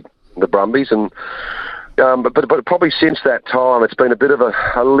Reds beat the Brumbies. And But probably since that time, it's been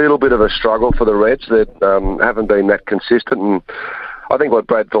a little bit of a struggle for the Reds that haven't been that consistent. And I think what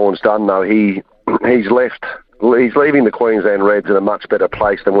Brad Thorne's done, though, he's leaving the Queensland Reds in a much better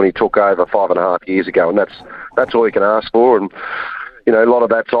place than when he took over 5.5 years ago, and that's all you can ask for. And a lot of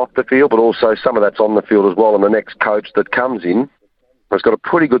that's off the field, but also some of that's on the field as well. And the next coach that comes in has got a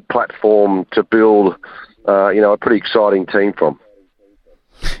pretty good platform to build, a pretty exciting team from.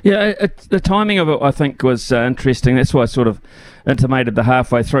 Yeah, the timing of it, I think, was interesting. That's why I sort of intimated the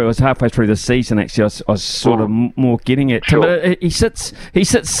halfway through. It was halfway through the season, actually. I was sort of more getting at. Sure. But he sits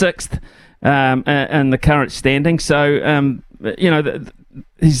sixth in the current standing. So,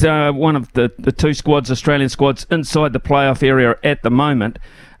 he's one of the two Australian squads inside the playoff area at the moment.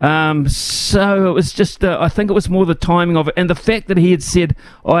 So it was just, I think it was more the timing of it and the fact that he had said,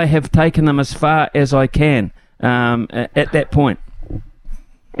 I have taken them as far as I can at that point.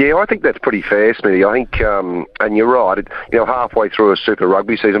 Yeah, I think that's pretty fair, Smithy. I think, and you're right, halfway through a Super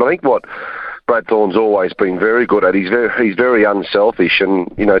Rugby season, I think what Brad Thorne's always been very good at, he's very unselfish, and,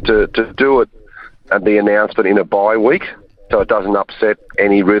 to do it at the announcement in a bye week, so it doesn't upset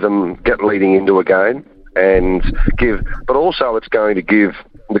any rhythm leading into a game, but also it's going to give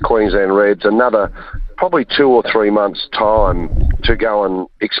the Queensland Reds another probably 2 or 3 months' time to go and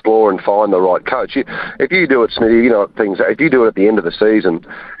explore and find the right coach. If you do it, Smithy, if you do it at the end of the season,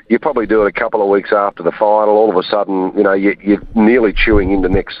 you probably do it a couple of weeks after the final. All of a sudden, you're nearly chewing into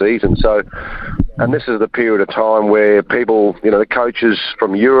next season. So, and this is the period of time where people, the coaches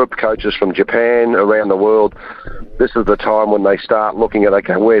from Europe, coaches from Japan, around the world, this is the time when they start looking at,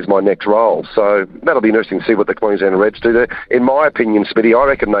 okay, where's my next role? So that'll be interesting to see what the Queensland Reds do there. In my opinion, Smitty, I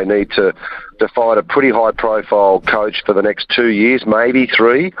reckon they need to find a pretty high-profile coach for the next 2 years, maybe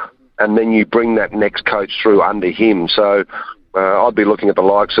 3, and then you bring that next coach through under him. So I'd be looking at the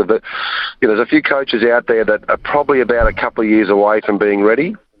likes of there's a few coaches out there that are probably about a couple of years away from being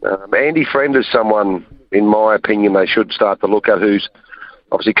ready. Andy Friend is someone, in my opinion, they should start to look at, who's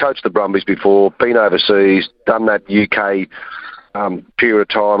obviously coached the Brumbies before, been overseas, done that UK period of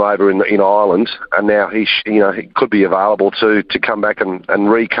time over in Ireland, and now he could be available to come back and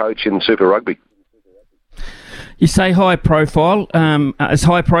re-coach in Super Rugby. You say high profile, as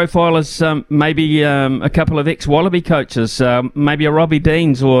high profile as maybe a couple of ex-Wallaby coaches, maybe a Robbie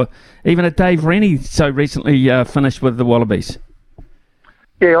Deans or even a Dave Rennie, so recently finished with the Wallabies.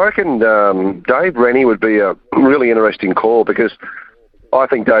 Yeah, I reckon Dave Rennie would be a really interesting call, because I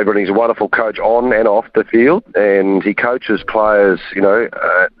think Dave Rennie's a wonderful coach on and off the field, and he coaches players,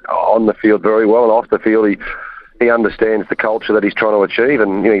 on the field very well, and off the field he understands the culture that he's trying to achieve,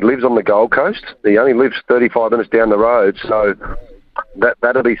 and he lives on the Gold Coast. He only lives 35 minutes down the road, so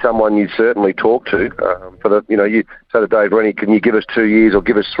that'll be someone you'd certainly talk to. You say to Dave Rennie, can you give us 2 years or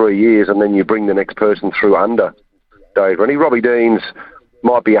give us 3 years, and then you bring the next person through under Dave Rennie. Robbie Deans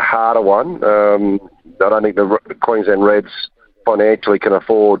might be a harder one. I don't think the Queensland Reds financially can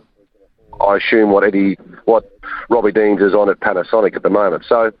afford, I assume, what Robbie Deans is on at Panasonic at the moment.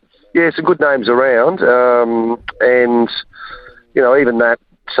 So Yeah, some good names around, and even that.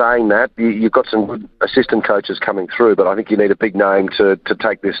 Saying that, you've got some good assistant coaches coming through, but I think you need a big name to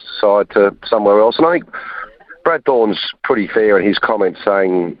take this side to somewhere else. And I think Brad Thorne's pretty fair in his comments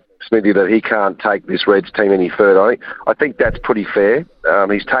saying, Smithy, that he can't take this Reds team any further. I think that's pretty fair.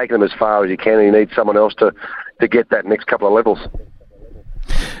 He's taken them as far as he can, and he needs someone else to get that next couple of levels.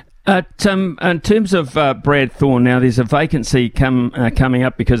 In terms of Brad Thorne, now there's a vacancy coming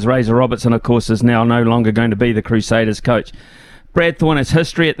up because Razor Robertson, of course, is now no longer going to be the Crusaders coach. Brad Thorne has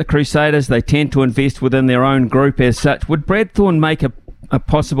history at the Crusaders. They tend to invest within their own group as such. Would Brad Thorne make a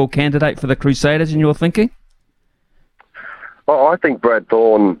possible candidate for the Crusaders in your thinking? Well, I think Brad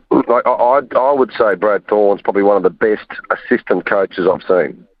Thorne, I would say Brad Thorne's probably one of the best assistant coaches I've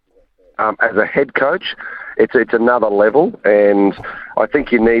seen. As a head coach, it's another level, and I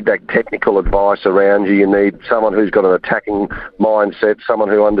think you need that technical advice around you. You need someone who's got an attacking mindset, someone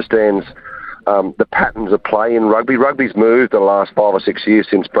who understands the patterns of play in rugby. Rugby's moved in the last 5 or 6 years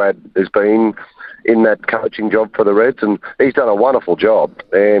since Brad has been in that coaching job for the Reds, and he's done a wonderful job.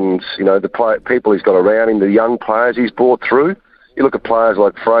 And, the people he's got around him, the young players he's brought through, you look at players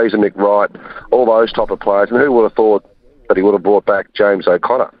like Fraser, Nick Wright, all those type of players, and who would have thought that he would have brought back James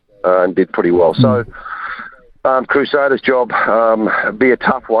O'Connor and did pretty well. So, Crusaders' job be a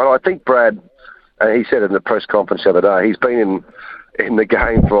tough one. I think Brad, he said in the press conference the other day, he's been in the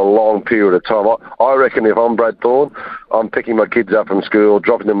game for a long period of time. I reckon if I'm Brad Thorne, I'm picking my kids up from school,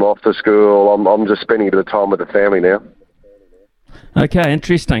 dropping them off to school. I'm just spending a bit of time with the family now. Okay,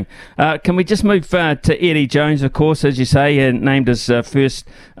 interesting. Can we just move to Eddie Jones, of course, as you say, named his first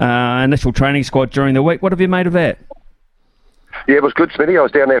initial training squad during the week. What have you made of that? Yeah, it was good, Smitty. I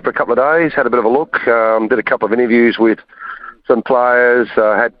was down there for a couple of days, had a bit of a look, did a couple of interviews with some players,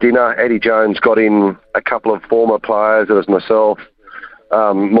 had dinner. Eddie Jones got in a couple of former players, it was myself,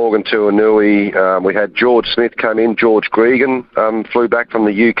 Morgan Tuanui. We had George Smith come in, George Gregan flew back from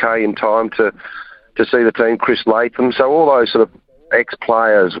the UK in time to see the team, Chris Latham. So all those sort of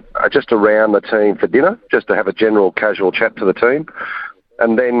ex-players are just around the team for dinner, just to have a general casual chat to the team,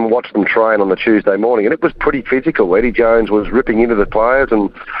 and then watch them train on the Tuesday morning. And it was pretty physical. Eddie Jones was ripping into the players, and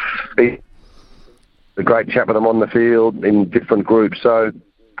he a great chat with them on the field in different groups. So,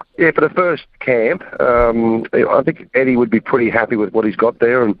 yeah, for the first camp, I think Eddie would be pretty happy with what he's got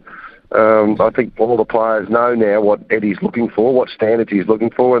there, and I think all the players know now what Eddie's looking for, what standards he's looking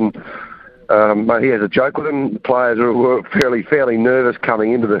for, and he has a joke with them. The players were fairly nervous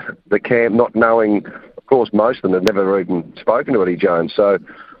coming into the camp, not knowing. Of course, most of them had never even spoken to Eddie Jones. So,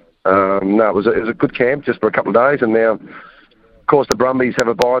 no, it was a good camp just for a couple of days, and now, of course, the Brumbies have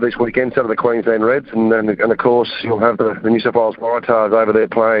a bye this weekend, so do the Queensland Reds, and of course you'll have the New South Wales Waratahs over there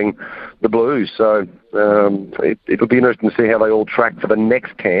playing the Blues. So it'll be interesting to see how they all track for the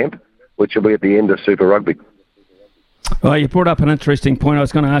next camp, which will be at the end of Super Rugby. Well, you brought up an interesting point. I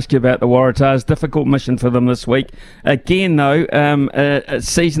was going to ask you about the Waratahs. Difficult mission for them this week. Again, though, a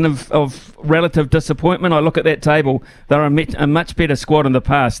season of relative disappointment. I look at that table. They're a much better squad in the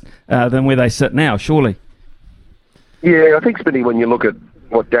past than where they sit now, surely. Yeah, I think, Smitty, when you look at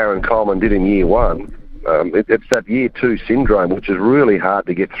what Darren Coleman did in year one, it's that year two syndrome, which is really hard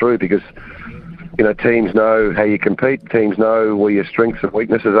to get through because, teams know how you compete, teams know where your strengths and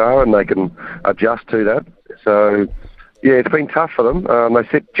weaknesses are, and they can adjust to that. So, yeah, it's been tough for them. They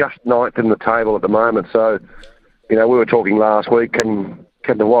sit just ninth in the table at the moment. So, we were talking last week, can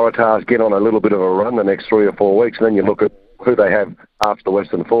the Waratahs get on a little bit of a run the next 3 or 4 weeks? And then you look at who they have after the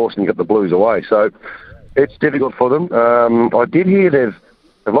Western Force and you get the Blues away. So, it's difficult for them. I did hear they've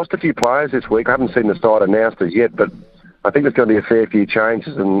lost a few players this week. I haven't seen the side announced as yet, but I think there's going to be a fair few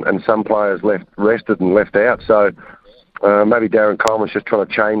changes and some players rested and left out. So maybe Darren Coleman's just trying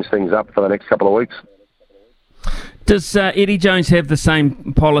to change things up for the next couple of weeks. Does Eddie Jones have the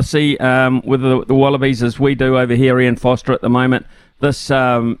same policy with the Wallabies as we do over here, Ian Foster, at the moment? This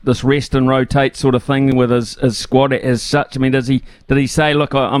rest and rotate sort of thing with his squad as such. I mean, did he say,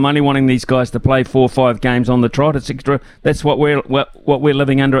 look, I'm only wanting these guys to play 4 or 5 games on the trot, etc.? That's what we're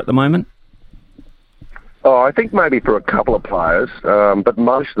living under at the moment. Oh, I think maybe for a couple of players, but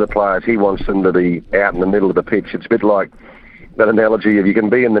most of the players he wants them to be out in the middle of the pitch. It's a bit like that analogy of you can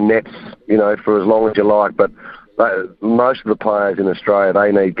be in the nets, for as long as you like, but most of the players in Australia,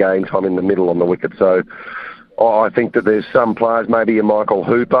 they need game time in the middle on the wicket. So I think that there's some players, maybe a Michael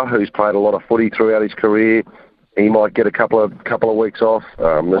Hooper, who's played a lot of footy throughout his career. He might get a couple of weeks off.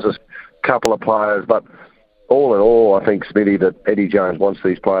 There's a couple of players, but all in all, I think, Smitty, that Eddie Jones wants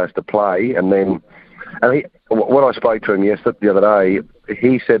these players to play. And when I spoke to him the other day,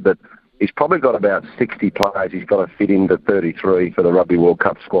 he said that, he's probably got about 60 players he's got to fit into 33 for the Rugby World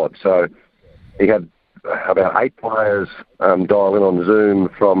Cup squad. So he had about 8 players dial in on Zoom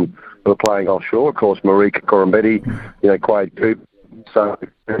from who were playing offshore. Of course, Marika Corambetti, Quade Cooper, so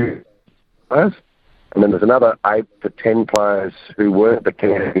players. And then there's another 8 to 10 players who weren't the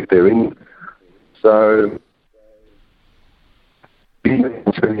candidates they're in. So,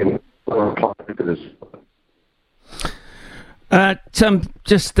 Tim,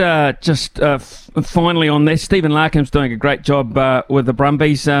 just finally on this, Stephen Larkham's doing a great job with the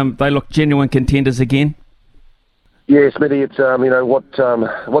Brumbies. They look genuine contenders again. Yeah, Smithy, it's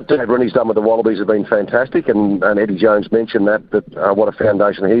what Dave Rooney's done with the Wallabies has been fantastic, and Eddie Jones mentioned that what a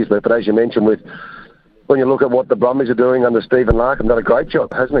foundation he's left. But as you mentioned, when you look at what the Brumbies are doing under Stephen Larkham, done a great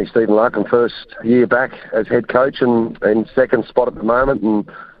job, hasn't he? Stephen Larkham, first year back as head coach and second spot at the moment, and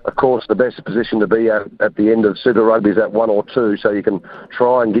of course the best position to be at the end of Super Rugby is at 1 or 2, so you can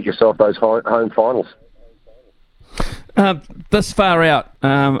try and get yourself those home finals. This far out,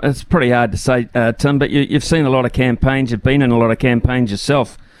 it's pretty hard to say, Tim, but you've seen a lot of campaigns, you've been in a lot of campaigns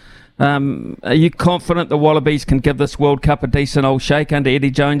yourself. Are you confident the Wallabies can give this World Cup a decent old shake under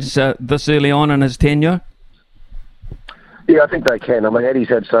Eddie Jones this early on in his tenure? Yeah, I think they can. I mean, Eddie's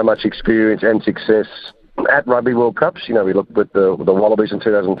had so much experience and success at Rugby World Cups. We looked with the Wallabies in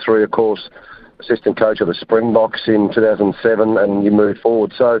 2003, of course, assistant coach of the Springboks in 2007, and you move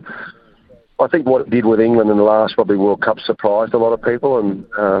forward. So I think what he did with England in the last Rugby World Cup surprised a lot of people. And,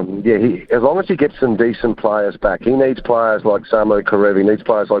 as long as he gets some decent players back, he needs players like Samu Karevi, he needs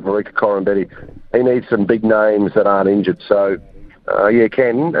players like Marika Corambetti. He needs some big names that aren't injured. So,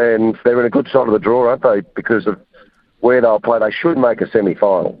 can. And they're in a good side of the draw, aren't they? Because of where they'll play, they should make a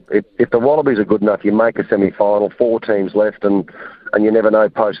semi-final. If the Wallabies are good enough, you make a semi-final, 4 teams left, and you never know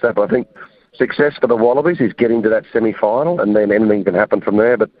post that. But I think success for the Wallabies is getting to that semi-final, and then anything can happen from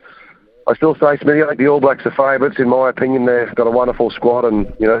there. But I still say, Smithy, I think the All Blacks are favourites. In my opinion, they've got a wonderful squad,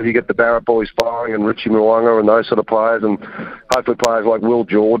 and you get the Barrett boys firing and Richie Mwanga and those sort of players, and hopefully players like Will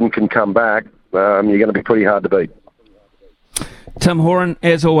Jordan can come back. You're going to be pretty hard to beat. Tim Horan,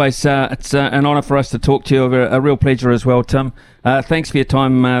 as always, it's an honour for us to talk to you. A real pleasure as well, Tim. Thanks for your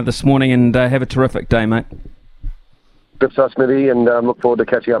time this morning, and have a terrific day, mate. Good stuff, Smithy, and look forward to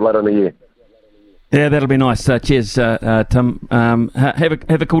catching up later in the year. Yeah, that'll be nice. Cheers, Tim.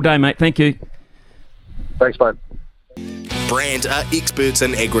 Have a cool day, mate. Thank you. Thanks, mate. Brand are experts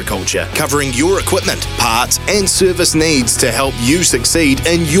in agriculture, covering your equipment, parts and service needs to help you succeed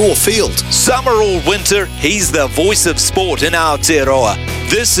in your field. Summer or winter, he's the voice of sport in Aotearoa.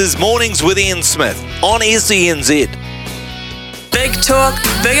 This is Mornings with Ian Smith on SENZ. Big talk,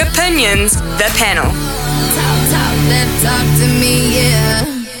 big opinions, the panel. Talk to me,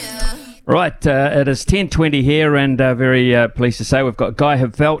 yeah. Right, it is 10:20 here, and very pleased to say we've got Guy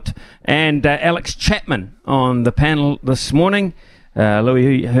Havelt and Alex Chapman on the panel this morning.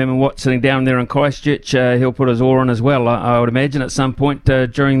 Louis Herman-Watt sitting down there in Christchurch. He'll put his oar in as well, I would imagine, at some point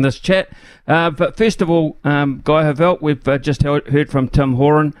during this chat. But first of all, Guy Havelt, we've just heard from Tim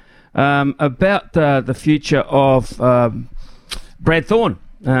Horan about the future of Brad Thorn,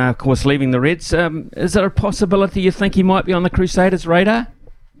 of course, leaving the Reds. Is there a possibility you think he might be on the Crusaders' radar?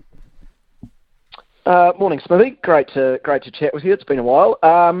 Morning, Smithy. Great to chat with you. It's been a while.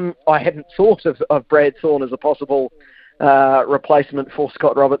 I hadn't thought of Brad Thorn as a possible replacement for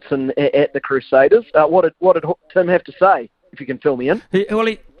Scott Robertson at the Crusaders. What did Tim have to say, if you can fill me in?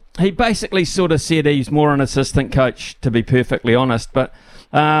 He basically sort of said he's more an assistant coach, to be perfectly honest. But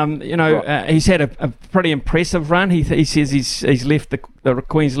he's had a pretty impressive run. He says he's left the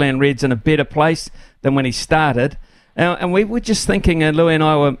Queensland Reds in a better place than when he started. And we were just thinking, Louis and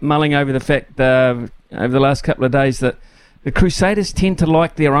I were mulling over the fact over the last couple of days that the Crusaders tend to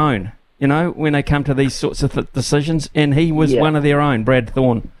like their own, when they come to these sorts of decisions, and he was one of their own, Brad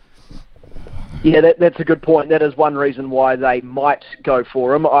Thorn. Yeah, that's a good point. That is one reason why they might go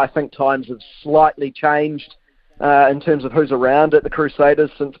for him. I think times have slightly changed in terms of who's around at the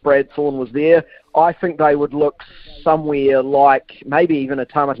Crusaders since Brad Thorn was there. I think they would look somewhere like maybe even a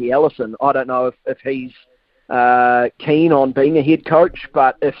Tamati Ellison. I don't know if he's keen on being a head coach,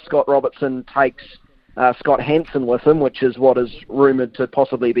 but if Scott Robertson takes Scott Hansen with him, which is what is rumoured to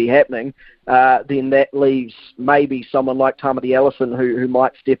possibly be happening, then that leaves maybe someone like Tamati Ellison who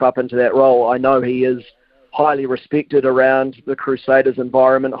might step up into that role. I know he is highly respected around the Crusaders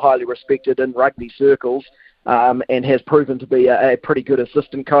environment, highly respected in rugby circles, and has proven to be a pretty good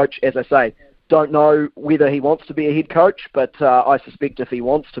assistant coach. As I say, don't know whether he wants to be a head coach, but I suspect if he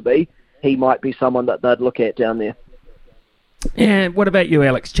wants to be, he might be someone that they'd look at down there. Yeah, what about you,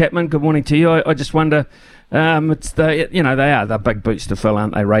 Alex Chapman? Good morning to you. I just wonder, it's they're big boots to fill,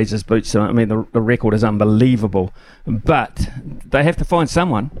 aren't they? Razors boots. I mean, the record is unbelievable, but they have to find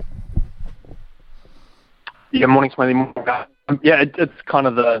someone. Yeah, morning, Smithy. Yeah, it's kind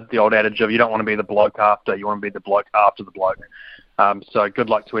of the old adage of you don't want to be the bloke after, you want to be the bloke after the bloke. So good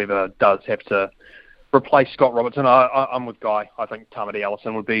luck to whoever does have to replace Scott Robertson. I'm with Guy. I think Tamati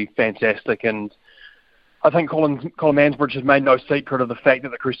Ellison would be fantastic, and I think Colin Mansbridge has made no secret of the fact that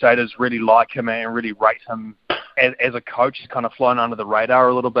the Crusaders really like him and really rate him as a coach. He's kind of flown under the radar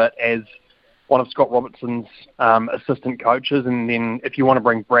a little bit as one of Scott Robertson's assistant coaches. And then if you want to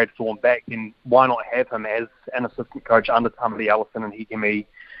bring Brad Thorne back, then why not have him as an assistant coach under Tamati Ellison, and he can be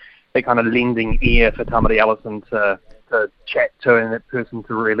that kind of lending ear for Tamati Ellison to chat to and that person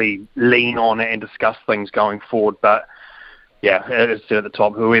to really lean on and discuss things going forward. But yeah, as I said at the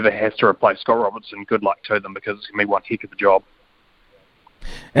top, whoever has to replace Scott Robertson, good luck to them, because it's going to be one heck of a job.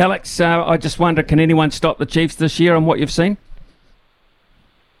 Alex, I just wonder, can anyone stop the Chiefs this year on what you've seen?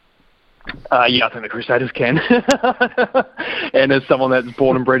 Yeah, I think the Crusaders can. And as someone that's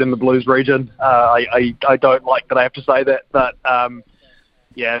born and bred in the Blues region, I don't like that I have to say that. But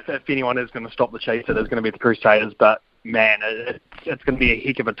yeah, if anyone is going to stop the Chiefs, it is going to be the Crusaders. But man, it's going to be a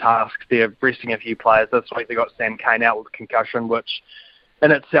heck of a task. They're resting a few players this week. They got Sam Cane out with a concussion, which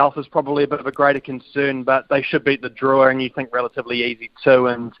in itself is probably a bit of a greater concern, but they should beat the Drua, and you think relatively easy too.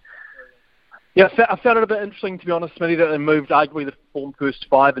 And yeah, I found it a bit interesting, to be honest, Smithy, that they moved arguably the form first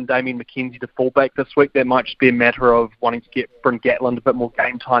five and Damien McKenzie to fullback this week. That might just be a matter of wanting to get Bryn Gatland a bit more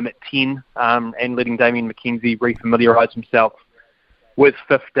game time at 10 and letting Damien McKenzie refamiliarise himself with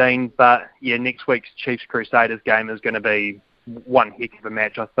 15. But yeah, next week's Chiefs-Crusaders game is going to be one heck of a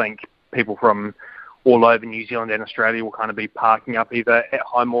match. I think people from all over New Zealand and Australia will kind of be parking up either at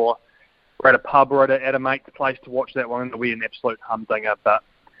home or at a pub or at a mate's place to watch that one. It'll be an absolute humdinger. But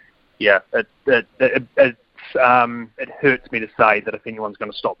yeah, it hurts me to say that if anyone's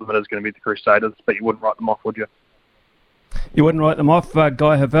going to stop them, it is going to be the Crusaders. But you wouldn't write them off, would you? You wouldn't write them off. Guy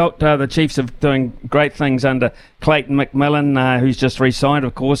Havelt, the Chiefs are doing great things under Clayton McMillan, who's just re-signed,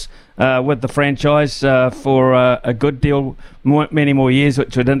 of course, with the franchise for a good deal, many more years,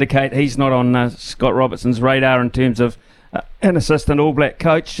 which would indicate he's not on Scott Robertson's radar in terms of an assistant All Black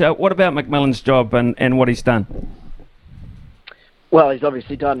coach. What about McMillan's job and what he's done? Well, he's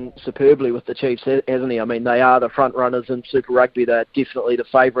obviously done superbly with the Chiefs, hasn't he? I mean, they are the front runners in Super Rugby. They're definitely the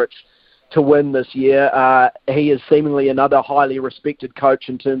favourites to win this year. He is seemingly another highly respected coach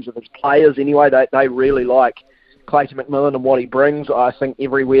in terms of his players anyway. They really like Clayton McMillan and what he brings. I think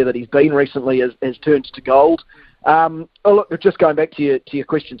everywhere that he's been recently has turned to gold. Look, just going back to your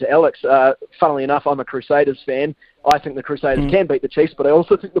question to Alex, funnily enough, I'm a Crusaders fan. I think the Crusaders can beat the Chiefs, but I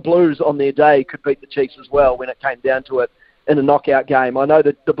also think the Blues on their day could beat the Chiefs as well when it came down to it in a knockout game. I know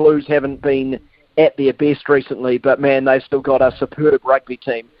that the Blues haven't been at their best recently, but man, they've still got a superb rugby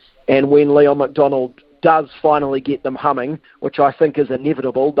team. And when Leon McDonald does finally get them humming, which I think is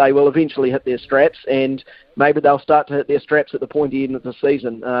inevitable, they will eventually hit their straps, and maybe they'll start to hit their straps at the pointy end of the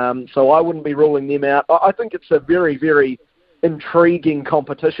season. So I wouldn't be ruling them out. I think it's a very, very intriguing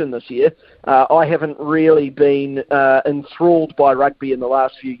competition this year. I haven't really been enthralled by rugby in the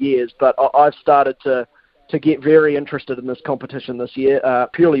last few years, but I've started to get very interested in this competition this year,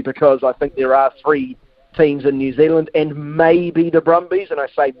 purely because I think there are three teams in New Zealand and maybe the Brumbies, and I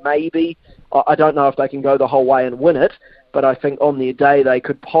say maybe. I don't know if they can go the whole way and win it, but I think on their day they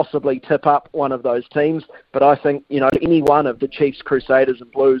could possibly tip up one of those teams. But I think, any one of the Chiefs, Crusaders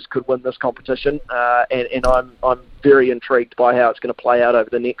and Blues could win this competition, and I'm very intrigued by how it's going to play out over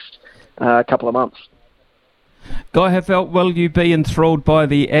the next couple of months. Guy Havelt, will you be enthralled by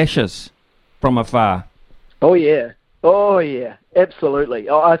the Ashes from afar? Oh yeah, absolutely.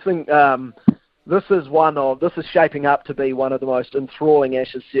 I think this is shaping up to be one of the most enthralling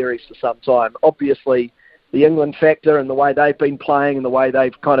Ashes series for some time. Obviously, the England factor and the way they've been playing and the way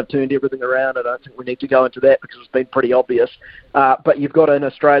they've kind of turned everything around, I don't think we need to go into that because it's been pretty obvious. But you've got an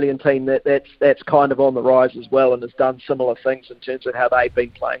Australian team that's kind of on the rise as well and has done similar things in terms of how they've been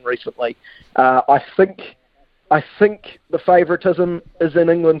playing recently. I think the favouritism is in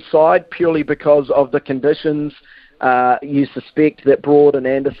England's side purely because of the conditions. You suspect that Broad and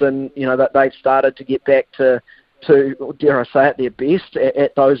Anderson, that they've started to get back to dare I say it, their best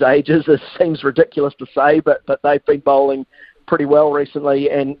at those ages. It seems ridiculous to say, but they've been bowling pretty well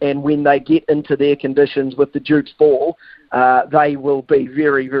recently, and when they get into their conditions with the Duke's ball, they will be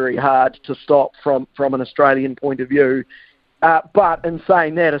very, very hard to stop from an Australian point of view. But in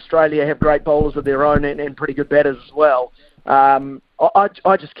saying that, Australia have great bowlers of their own and pretty good batters as well.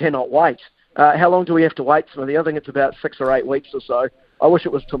 I just cannot wait How long do we have to wait, Smithy? I think it's about 6 or 8 weeks or so. I wish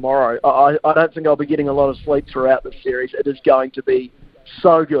it was tomorrow. I don't think I'll be getting a lot of sleep throughout this series. It is going to be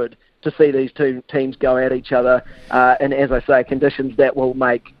so good to see these two teams go at each other, and as I say, conditions that will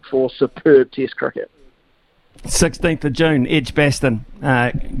make for superb Test cricket. 16th of June, Edgbaston.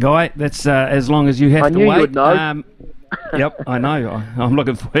 Guy, that's as long as you have to wait. I knew you would know. Yep, I know. I'm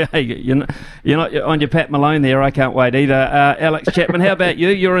looking for you. Hey, you're not on your Pat Malone there. I can't wait either. Alex Chapman, how about you?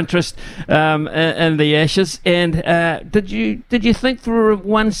 Your interest in the Ashes, and did you think for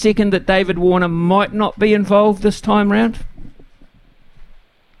 1 second that David Warner might not be involved this time round?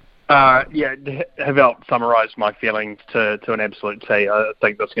 Yeah, Havelt summarised my feelings to an absolute T. I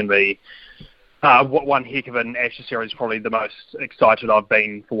think that's going to be one heck of an Ashes series. Probably the most excited I've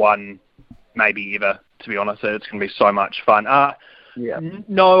been for one, maybe ever. To be honest, it's going to be so much fun.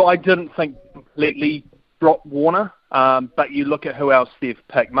 No, I didn't think completely drop Warner, but you look at who else they've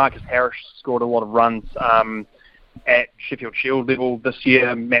picked. Marcus Harris scored a lot of runs at Sheffield Shield level this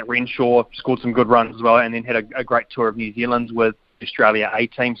year. Matt Renshaw scored some good runs as well, and then had a great tour of New Zealand with the Australia A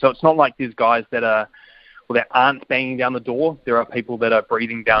team. So it's not like there's guys that aren't banging down the door. There are people that are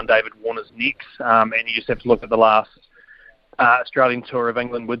breathing down David Warner's necks, and you just have to look at the last Australian tour of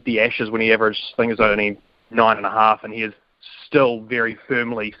England with the Ashes when he averaged, I think it was only 9.5, and he is still very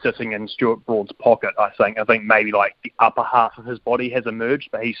firmly sitting in Stuart Broad's pocket, I think. I think maybe like the upper half of his body has emerged,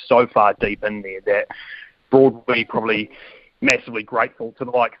 but he's so far deep in there that Broad will be probably massively grateful to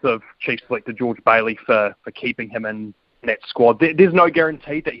the likes of Chief Selector George Bailey for keeping him in that squad. There's no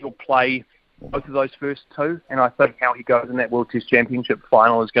guarantee that he'll play both of those first two, and I think how he goes in that World Test Championship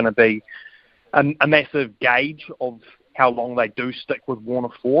final is going to be a massive gauge of how long they do stick with Warner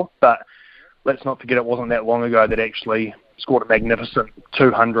for. But let's not forget it wasn't that long ago that actually scored a magnificent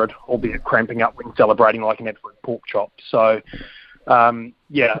 200, albeit cramping up when celebrating like an absolute pork chop. So,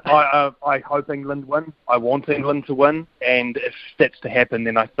 I hope England win. I want England to win, and if that's to happen,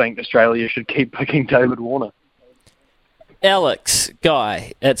 then I think Australia should keep picking David Warner. Alex,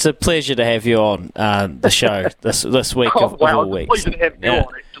 Guy, it's a pleasure to have you on the show this week of all weeks. It's a pleasure to have you on,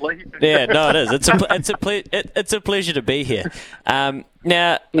 actually. Yeah, no, it is. It's a pleasure to be here.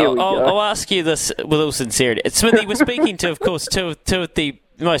 Now, I'll ask you this with all sincerity. Smithy, we're speaking to, of course, two of the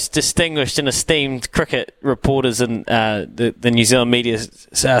most distinguished and esteemed cricket reporters in the New Zealand media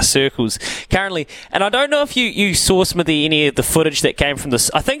circles currently. And I don't know if you saw, Smithy, any of the footage that came from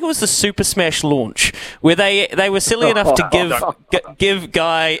this. I think it was the Super Smash launch where they were silly enough to give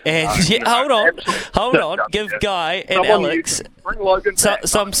Guy and give Guy and Alex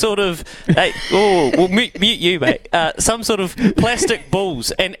some sort of we'll mute you, mate. Some sort of plastic balls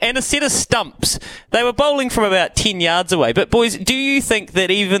and a set of stumps. They were bowling from about 10 yards away. But boys, do you think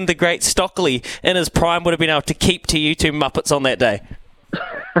that even the great Stockley in his prime would have been able to keep to you two Muppets on that day?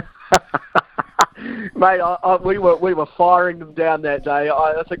 Mate, we were firing them down that day.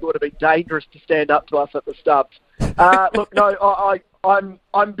 I think it would have been dangerous to stand up to us at the stumps. Look, no,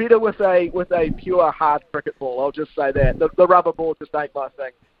 I'm better with a pure hard cricket ball. I'll just say that the rubber ball just ain't my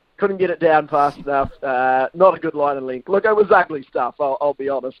thing. Couldn't get it down fast enough. Not a good line of length. Look, it was ugly stuff. I'll be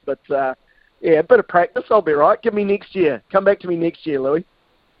honest, but a bit of practice, I'll be right. Give me next year. Come back to me next year, Louis.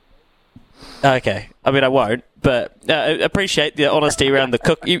 Okay. I mean, I won't, but appreciate the honesty around the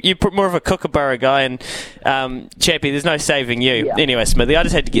cook. You're more of a Kookaburra guy, and Chappie, there's no saving you. Yeah. Anyway, Smithy, I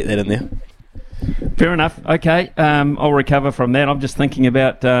just had to get that in there. Fair enough. Okay, I'll recover from that. I'm just thinking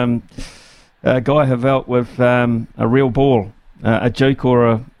about Guy Havelt with a real ball, a juke or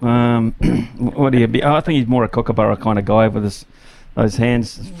a what do you be? I think he's more a Kookaburra kind of guy with those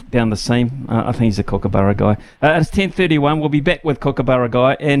hands down the seam. I think he's a Kookaburra guy. It's 10:31. We'll be back with Kookaburra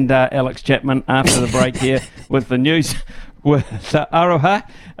Guy and Alex Chapman after the break here with the news with Aroha.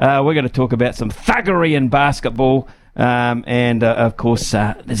 We're going to talk about some thuggery in basketball. And of course,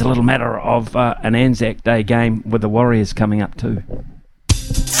 there's a little matter of an Anzac Day game with the Warriors coming up too.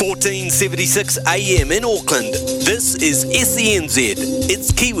 1476 AM in Auckland. This is SENZ.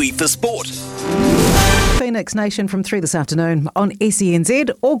 It's Kiwi for Sport. Phoenix Nation from 3 this afternoon on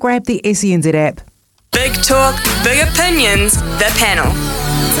SENZ, or grab the SENZ app. Big talk, big opinions, the panel.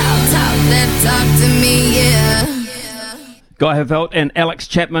 Talk to me, yeah. Guy Havelt and Alex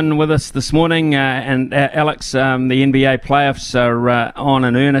Chapman with us this morning. And Alex, the NBA playoffs are on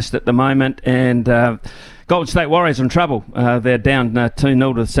in earnest at the moment, and Golden State Warriors are in trouble. They're down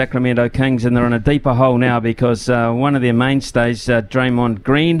 2-0 to the Sacramento Kings, and they're in a deeper hole now because one of their mainstays, Draymond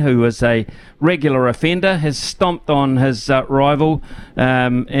Green, who is a regular offender, has stomped on his rival,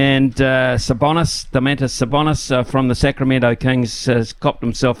 and Domantas Sabonis from the Sacramento Kings has copped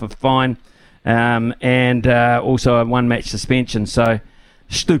himself a fine and also a one-match suspension. So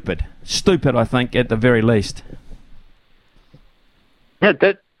stupid, I think, at the very least. Yeah,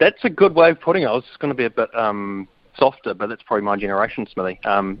 that's a good way of putting it. I was just going to be a bit softer, but that's probably my generation, Smithy.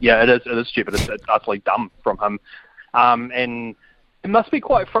 Yeah, it is stupid. It's utterly dumb from him. And it must be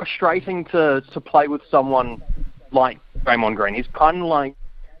quite frustrating to play with someone like Draymond Green. He's kind of like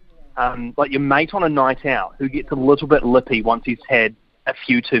your mate on a night out who gets a little bit lippy once he's had a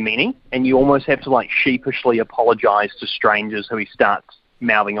few too many, and you almost have to like sheepishly apologise to strangers who he starts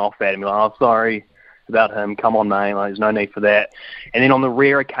mouthing off at him. Like, oh, sorry about him, come on, mate, like, there's no need for that. And then on the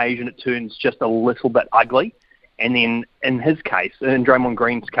rare occasion it turns just a little bit ugly. And then in his case, in Draymond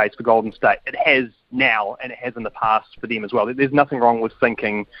Green's case for Golden State, it has now and it has in the past for them as well. There's nothing wrong with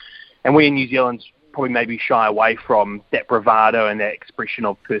thinking, and we in New Zealand probably maybe shy away from that bravado and that expression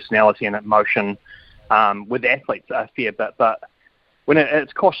of personality and emotion with athletes a fair bit. But when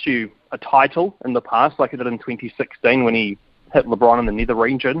it's cost you a title in the past, like it did in 2016 when he hit LeBron in the nether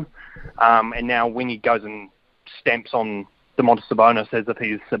region, and now when he goes and stamps on Domantas Sabonis as if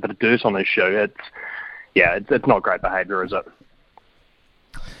he's a bit of dirt on his shoe, it's not great behaviour, is it?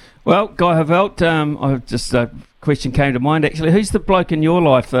 Well, Guy Havelt, a question came to mind actually. Who's the bloke in your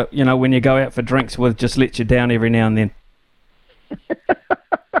life that, when you go out for drinks with, just lets you down every now and then?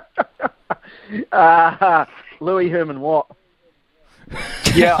 Louis Herman Watt.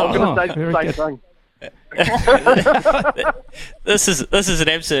 Yeah, I'm going to say the same thing. This is an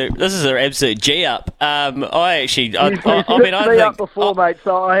absolute G up. I think up before, mate.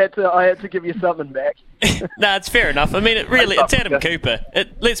 So I had to give you something back. No, it's fair enough. I mean, it's Adam Cooper.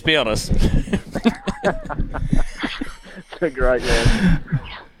 Let's be honest. It's a great man.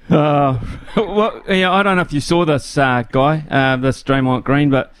 I don't know if you saw this guy, this Draymond Green,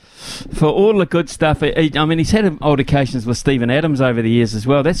 but for all the good stuff, he's had altercations with Steven Adams over the years as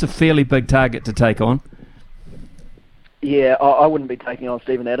well. That's a fairly big target to take on. Yeah, I wouldn't be taking on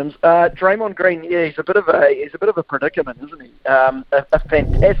Steven Adams. Draymond Green, yeah, he's a bit of a predicament, isn't he? A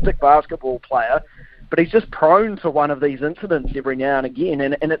fantastic basketball player, but he's just prone to one of these incidents every now and again,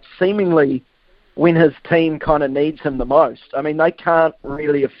 and it's seemingly when his team kind of needs him the most. I mean, they can't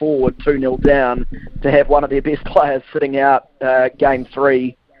really afford 2-0 down to have one of their best players sitting out Game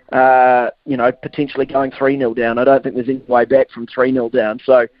 3, potentially going 3-0 down. I don't think there's any way back from 3-0 down,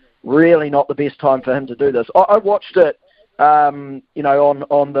 so really not the best time for him to do this. I watched it, on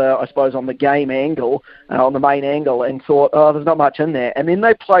the game angle, on the main angle, and thought, there's not much in there. And then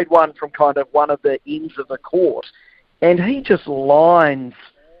they played one from kind of one of the ends of the court, and he just lines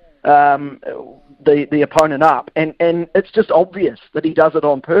the opponent up, and it's just obvious that he does it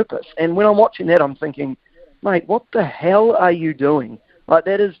on purpose. And when I'm watching that, I'm thinking, mate, what the hell are you doing? Like,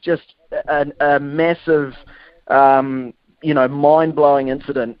 that is just a massive, mind-blowing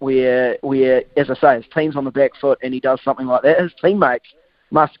incident where, as I say, his team's on the back foot and he does something like that. His teammates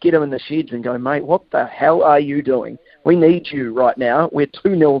must get him in the sheds and go, mate, what the hell are you doing? We need you right now. We're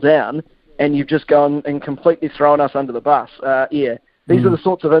 2-0 down, and you've just gone and completely thrown us under the bus. These are the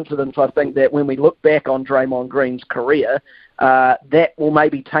sorts of incidents, I think, that when we look back on Draymond Green's career, that will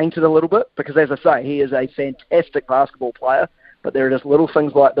maybe taint it a little bit, because, as I say, he is a fantastic basketball player, but there are just little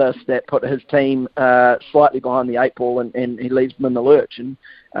things like this that put his team slightly behind the eight ball, and he leaves them in the lurch. And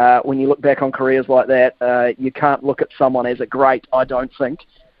when you look back on careers like that, you can't look at someone as a great, I don't think,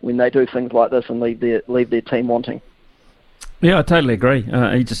 when they do things like this and leave their team wanting. Yeah, I totally agree.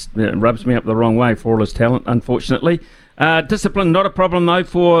 He just rubs me up the wrong way for all his talent, unfortunately. Discipline, not a problem, though,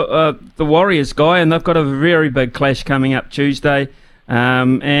 for the Warriors, Guy, and they've got a very big clash coming up Tuesday.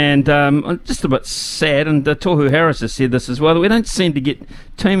 I'm just a bit sad, and Tohu Harris has said this as well, that we don't seem to get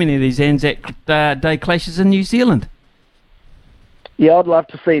too many of these Anzac Day clashes in New Zealand. Yeah, I'd love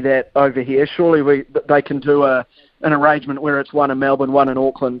to see that over here. Surely they can do an arrangement where it's one in Melbourne, one in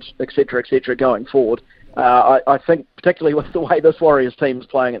Auckland, etc., going forward. I think, particularly with the way this Warriors team is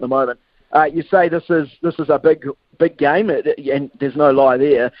playing at the moment, you say this is a big game, and there's no lie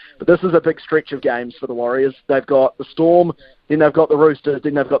there, but this is a big stretch of games for the Warriors. They've got the Storm, then they've got the Roosters,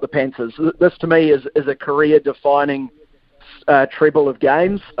 then they've got the Panthers. This, to me, is a career-defining treble of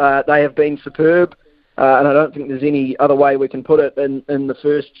games. They have been superb, and I don't think there's any other way we can put it in the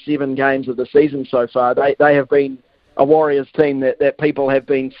first 7 games of the season so far. They have been a Warriors team that people have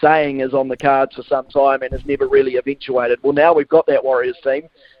been saying is on the cards for some time and has never really eventuated. Well, now we've got that Warriors team,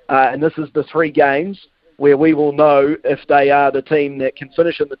 and this is the 3 games where we will know if they are the team that can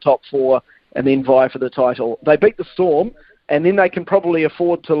finish in the top 4 and then vie for the title. They beat the Storm, and then they can probably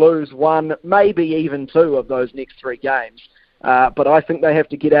afford to lose 1, maybe even 2 of those next 3 games. But I think they have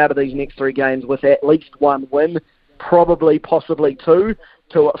to get out of these next 3 games with at least 1 win, possibly 2,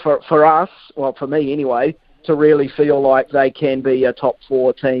 for us, well, for me anyway, to really feel like they can be a top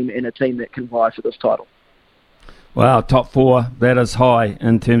 4 team and a team that can vie for this title. Well, top 4, that is high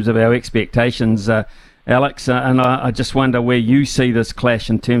in terms of our expectations, Alex, and I just wonder where you see this clash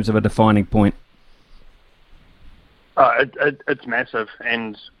in terms of a defining point. It's massive,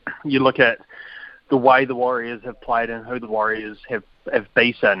 and you look at the way the Warriors have played and who the Warriors have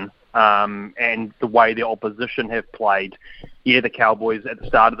beaten, and the way the opposition have played. Yeah, the Cowboys at the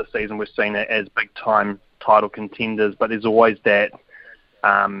start of the season we're seen it as big-time title contenders, but there's always that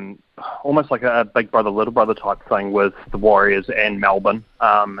almost like a big brother, little brother type thing with the Warriors and Melbourne,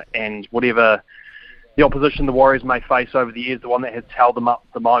 and whatever the opposition the Warriors may face over the years, the one that has held them up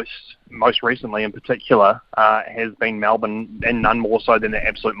the most recently in particular, has been Melbourne, and none more so than the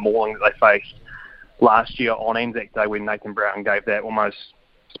absolute mauling that they faced last year on Anzac Day when Nathan Brown gave that almost,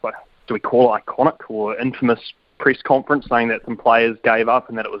 do we call it iconic or infamous press conference saying that some players gave up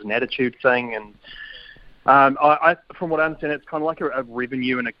and that it was an attitude thing. And I from what I understand, it's kind of like a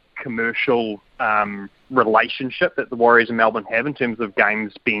revenue and a commercial relationship that the Warriors and Melbourne have in terms of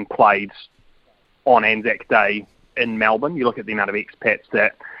games being played on Anzac Day in Melbourne. You look at the amount of expats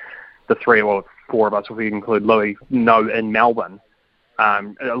that the 3 or 4 of us, if we include Louis, know in Melbourne.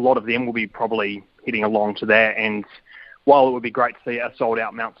 A lot of them will be probably heading along to that, and while it would be great to see a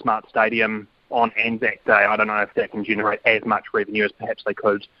sold-out Mount Smart Stadium on Anzac Day, I don't know if that can generate as much revenue as perhaps they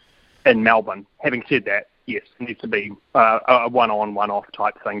could in Melbourne. Having said that, yes, it needs to be a one-on, one-off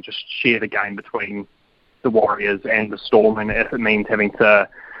type thing, just share the game between the Warriors and the Storm, and if it means having to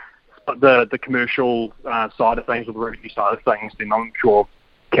the commercial side of things or the revenue side of things, then I'm sure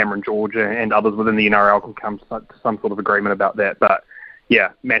Cameron George and others within the NRL can come to some sort of agreement about that. But yeah,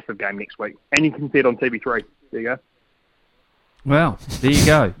 massive game next week. And you can see it on TV3. There you go. Well, there you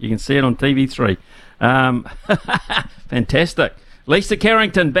go. You can see it on TV3. Fantastic. Lisa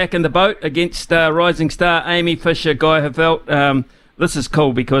Carrington back in the boat against rising star Amy Fisher, Guy Havelt. This is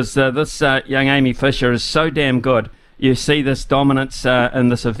cool because this young Amy Fisher is so damn good. You see this dominance in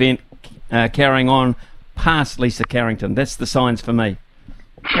this event carrying on past Lisa Carrington. That's the signs for me.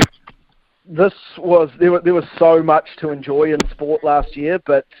 There was so much to enjoy in sport last year,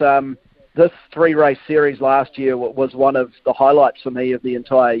 but this 3-race series last year was one of the highlights for me of the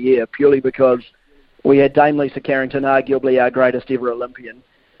entire year, purely because we had Dame Lisa Carrington, arguably our greatest ever Olympian,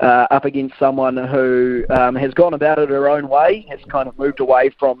 up against someone who has gone about it her own way, has kind of moved away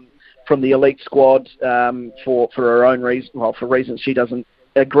from the elite squad for her own reason, well, for reasons she doesn't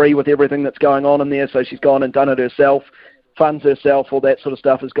agree with everything that's going on in there, so she's gone and done it herself, funds herself, all that sort of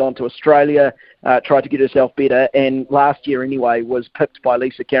stuff, has gone to Australia, tried to get herself better, and last year anyway was pipped by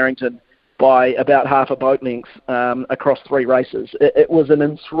Lisa Carrington by about half a boat length across 3 races. It was an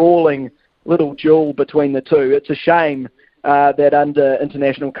enthralling little duel between the two. It's a shame that under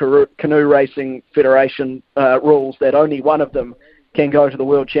International Canoe Racing Federation rules that only one of them can go to the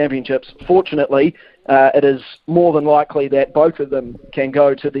World Championships. Fortunately, it is more than likely that both of them can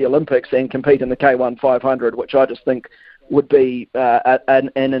go to the Olympics and compete in the K1 500, which I just think would be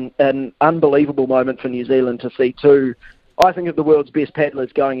an unbelievable moment for New Zealand to see two, I think, of the world's best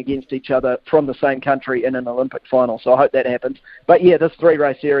paddlers going against each other from the same country in an Olympic final. So I hope that happens. But yeah, this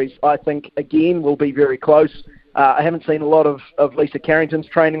 3-race series, I think, again, will be very close. I haven't seen a lot of Lisa Carrington's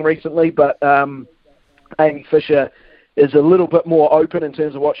training recently, but Amy Fisher is a little bit more open in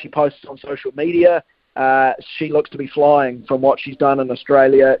terms of what she posts on social media. She looks to be flying from what she's done in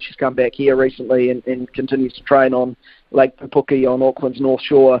Australia. She's come back here recently and continues to train on Lake Pupuki on Auckland's North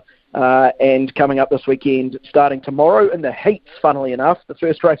Shore. And coming up this weekend, starting tomorrow in the heats, funnily enough. The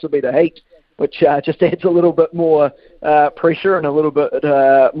first race will be the heat, which just adds a little bit more pressure and a little bit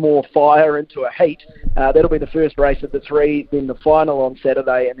more fire into a heat. That'll be the first race of the 3, then the final on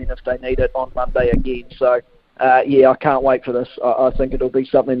Saturday, and then if they need it, on Monday again. So, yeah, I can't wait for this. I think it'll be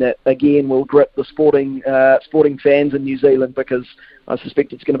something that, again, will grip the sporting fans in New Zealand, because I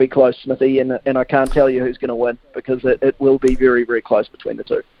suspect it's going to be close, Smithy, and I can't tell you who's going to win, because it will be very, very close between the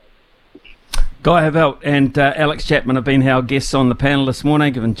two. Guy Havelt and Alex Chapman have been our guests on the panel this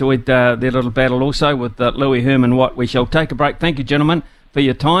morning. I've enjoyed their little battle also with Louis Herman Watt. We shall take a break. Thank you, gentlemen, for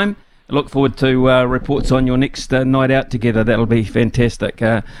your time. I look forward to reports on your next night out together. That'll be fantastic.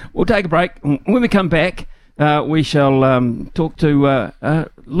 We'll take a break. When we come back, we shall talk to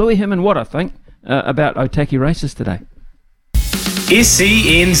Louis Herman Watt, I think, about Otaki races today.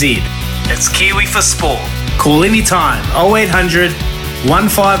 SENZ. It's Kiwi for Sport. Call anytime 0800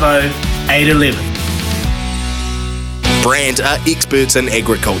 150 811. Brand are experts in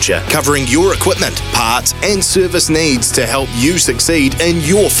agriculture, covering your equipment, parts and service needs to help you succeed in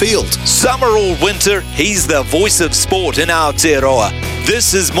your field. Summer or winter, he's the voice of sport in Aotearoa.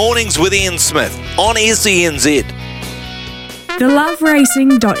 This is Mornings with Ian Smith on SENZ. The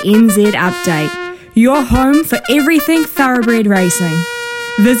loveracing.nz update. Your home for everything thoroughbred racing.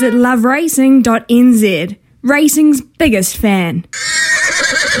 Visit loveracing.nz. Racing's biggest fan.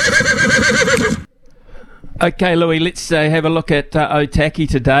 Okay, Louis, let's have a look at Otaki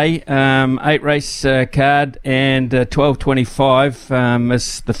today. 8 race card and 12.25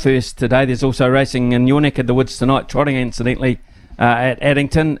 is the first today. There's also racing in your neck of the woods tonight, trotting incidentally at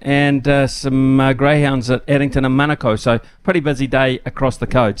Addington, and some greyhounds at Addington and Manukau. So pretty busy day across the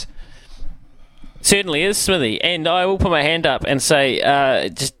codes. Certainly is, Smithy, and I will put my hand up and say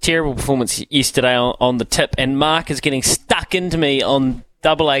just terrible performance yesterday on the tip, and Mark is getting stuck into me on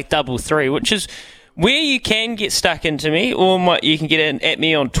 8833, which is where you can get stuck into me, or you can get in at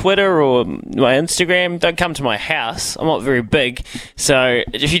me on Twitter or my Instagram. Don't come to my house. I'm not very big. So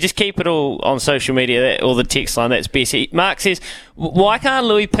if you just keep it all on social media or the text line, that's best. Mark says, why can't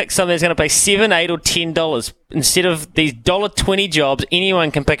Louis pick something that's going to pay $7, $8 or $10? Instead of these $1.20 jobs,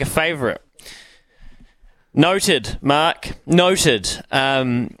 anyone can pick a favourite. Noted, Mark. Noted.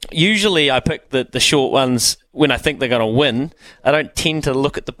 Usually I pick the short ones when I think they're going to win. I don't tend to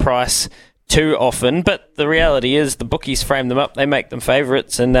look at the price too often, but the reality is the bookies frame them up, they make them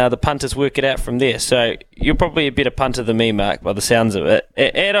favourites, and the punters work it out from there. So you're probably a better punter than me, Mark, by the sounds of it.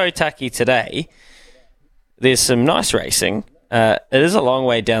 At Otaki today, there's some nice racing. It is a long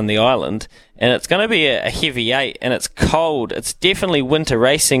way down the island, and it's going to be a heavy 8, and it's cold. It's definitely winter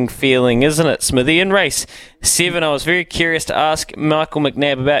racing feeling, isn't it, Smithy? In race 7, I was very curious to ask Michael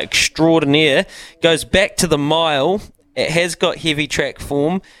McNabb about Extraordinaire. Goes back to the mile. It has got heavy track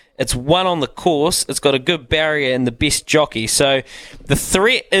form. It's won on the course. It's got a good barrier and the best jockey. So the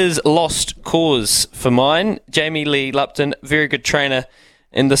threat is Lost Cause for mine. Jamie Lee Lupton, very good trainer,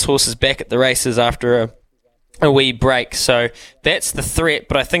 and this horse is back at the races after a wee break. So that's the threat,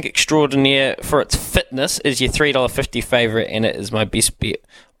 but I think Extraordinaire for its fitness is your $3.50 favourite, and it is my best bet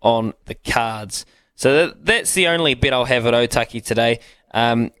on the cards. So that's the only bet I'll have at Otaki today.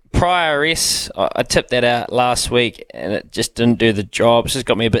 Prioress, I tipped that out last week and it just didn't do the job. It's just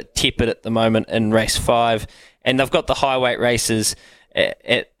got me a bit tepid at the moment in race 5, and they've got the high weight races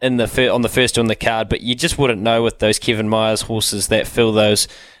on the first on the card, but you just wouldn't know with those Kevin Myers horses that fill those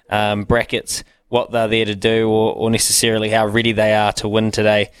brackets what they're there to do or necessarily how ready they are to win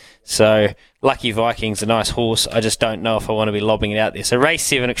today. So Lucky Viking's a nice horse. I just don't know if I want to be lobbing it out there. So race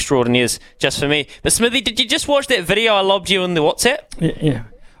 7 Extraordinaires just for me. But Smithy, did you just watch that video I lobbed you in the WhatsApp? Yeah.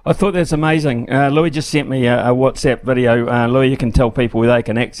 I thought that's amazing. Louis just sent me a WhatsApp video. Louis, you can tell people where they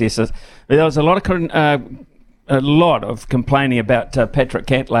can access it. There was a lot of complaining about Patrick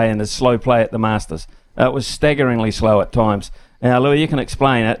Cantlay and his slow play at the Masters. It was staggeringly slow at times. Now, Louis, you can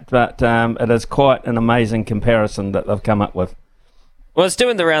explain it, but it is quite an amazing comparison that they've come up with. Well, it's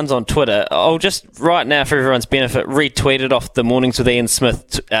doing the rounds on Twitter. I'll just, right now, for everyone's benefit, retweet it off the Mornings with Ian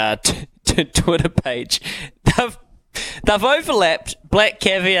Smith Twitter page. They've overlapped Black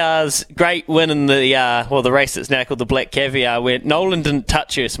Caviar's great win in the race that's now called the Black Caviar, where Nolan didn't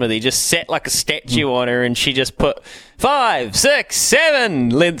touch her, Smithy, just sat like a statue on her, and she just put 5, 6,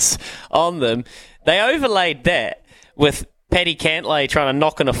 7 lengths on them. They overlaid that with Paddy Cantlay trying to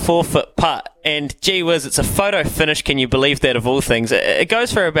knock in a 4-foot putt, and gee whiz, it's a photo finish, can you believe that, of all things? It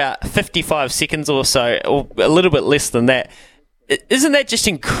goes for about 55 seconds or so, or a little bit less than that. Isn't that just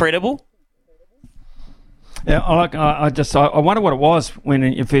incredible? Yeah, I wonder what it was when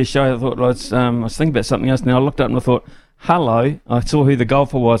in your first show. I thought I was thinking about something else. Now I looked up and I thought, hello, I saw who the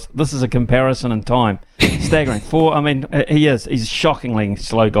golfer was. This is a comparison in time. Staggering. He's a shockingly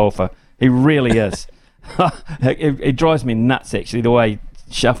slow golfer. He really is. It drives me nuts, actually, the way he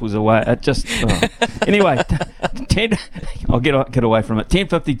shuffles away. It just... Anyway, 10. I'll get away from it.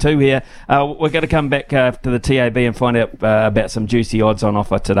 10:52 here. We're going to come back to the TAB and find out about some juicy odds on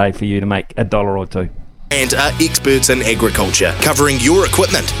offer today for you to make $1 or $2. And are experts in agriculture, covering your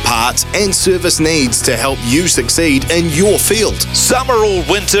equipment, parts and service needs to help you succeed in your field. Summer or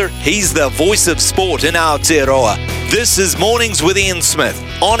winter, he's the voice of sport in Aotearoa. This is Mornings with Ian Smith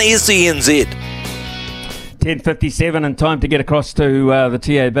on SENZ. 10:57 and time to get across to the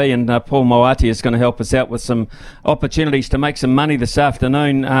TAB, and Paul Moati is going to help us out with some opportunities to make some money this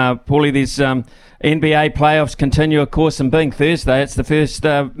afternoon. Paulie, there's NBA playoffs continue, of course, and being Thursday, it's the first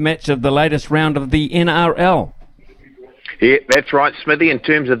match of the latest round of the NRL. Yeah, that's right, Smithy. In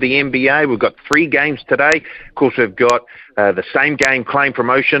terms of the NBA, we've got 3 games today. Of course, we've got the same game claim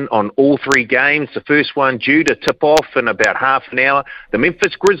promotion on all 3 games. The first one due to tip off in about half an hour. The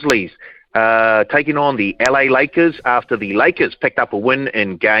Memphis Grizzlies taking on the LA Lakers after the Lakers picked up a win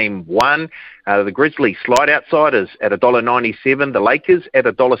in Game 1. The Grizzlies slight outsiders at $1.97, the Lakers at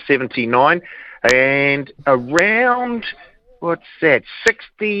 $1.79, and around,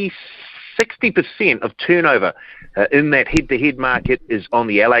 60% of turnover in that head-to-head market is on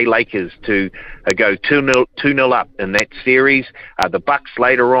the LA Lakers to go 2-0 up in that series. The Bucks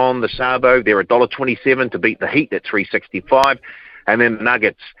later on, the Sabo, they're $1.27 to beat the Heat at $3.65, and then the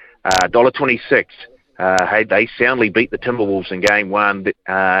Nuggets, $1.26. They soundly beat the Timberwolves in Game 1,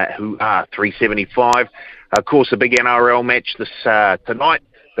 who are $3.75. Of course, a big NRL match this tonight.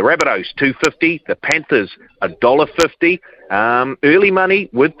 The Rabbitohs, $2.50. The Panthers, $1.50. Early money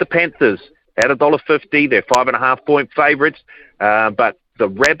with the Panthers at $1.50. They're 5.5-point favourites. But the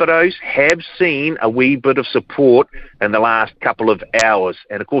Rabbitohs have seen a wee bit of support in the last couple of hours.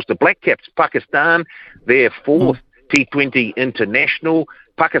 And, of course, the Black Caps, Pakistan, they're fourth T20 international.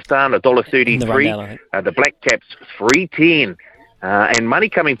 Pakistan, $1.33. The Black Caps, $3.10. And money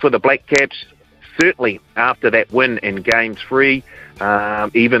coming for the Black Caps, certainly after that win in Game 3,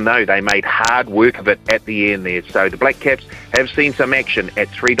 even though they made hard work of it at the end there. So the Black Caps have seen some action at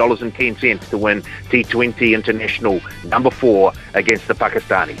 $3.10 to win T20 International number 4 against the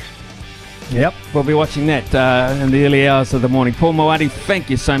Pakistanis. Yep, we'll be watching that in the early hours of the morning. Paul Moati, thank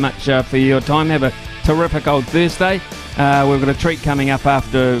you so much for your time. Have a terrific old Thursday. We've got a treat coming up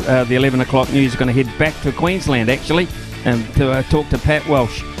after the 11 o'clock news. We're going to head back to Queensland, actually, and to talk to Pat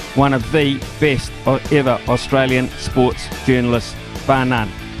Welsh, one of the best ever Australian sports journalists, bar none.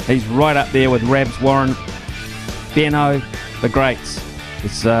 He's right up there with Rabs Warren, Benno, the greats.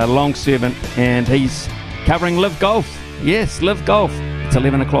 It's a long servant, and he's covering Live Golf. Yes, Live Golf. It's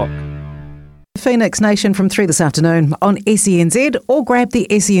 11 o'clock. Phoenix Nation from 3 this afternoon on SENZ, or grab the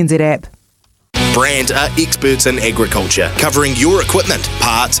SENZ app. Brand are experts in agriculture, covering your equipment,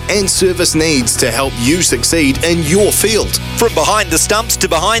 parts and service needs to help you succeed in your field. From behind the stumps to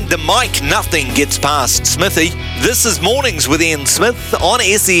behind the mic, nothing gets past Smithy. This is Mornings with Ian Smith on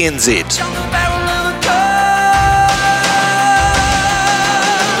SENZ.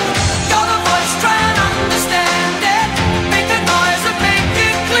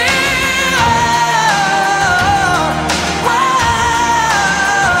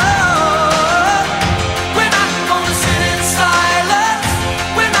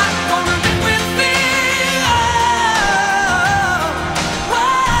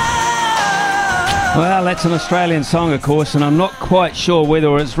 Well, that's an Australian song, of course, and I'm not quite sure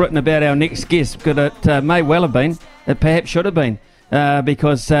whether it's written about our next guest, but it may well have been. It perhaps should have been,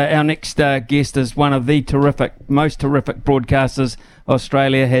 because our next guest is one of the most terrific broadcasters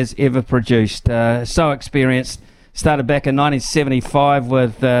Australia has ever produced. So experienced. Started back in 1975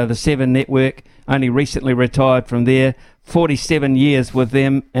 with the Seven Network, only recently retired from there. 47 years with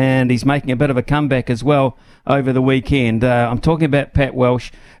them, and he's making a bit of a comeback as well over the weekend. I'm talking about Pat Welsh,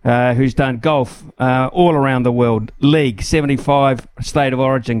 who's done golf all around the world. League, 75 State of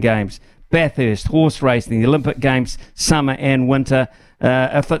Origin games, Bathurst, horse racing, the Olympic Games, summer and winter.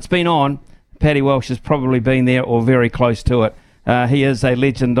 If it's been on, Paddy Welsh has probably been there or very close to it. He is a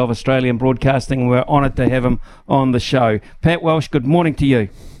legend of Australian broadcasting, and we're honoured to have him on the show. Pat Welsh, good morning to you.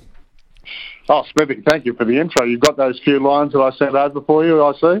 Oh, Smithy, thank you for the intro. You've got those few lines that I sent over for you,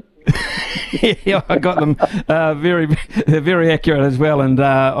 I see. Yeah, I got them very, very accurate as well. And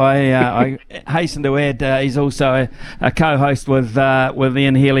I hasten to add, he's also a co-host with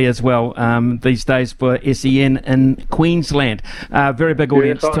Ian Healy as well these days for SEN in Queensland. Very big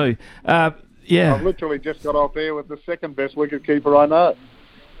audience too. Yeah, I've literally just got off air with the second best wicketkeeper I know.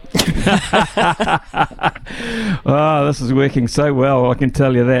 Oh, this is working so well, I can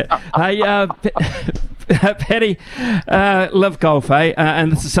tell you that. Hey, Paddy, Live Golf,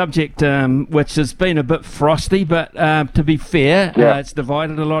 and it's a subject which has been a bit frosty, but to be fair, it's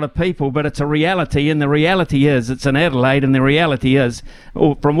divided a lot of people, but it's a reality, and the reality is it's in Adelaide, and the reality is,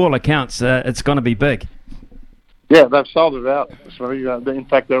 from all accounts, it's going to be big. Yeah, they've sold it out. In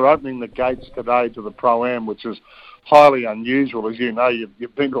fact, they're opening the gates today to the Pro-Am, which is highly unusual. As you know,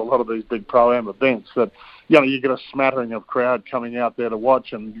 you've been to a lot of these big Pro-Am events that, you get a smattering of crowd coming out there to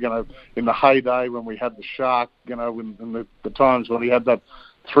watch. And, in the heyday when we had the Shark, in the times when he had that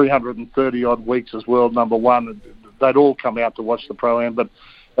 330-odd weeks as world number one, they'd all come out to watch the Pro-Am. But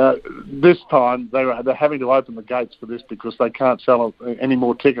this time they're having to open the gates for this because they can't sell any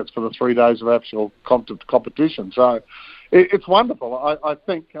more tickets for the 3 days of actual competition. So it's wonderful. I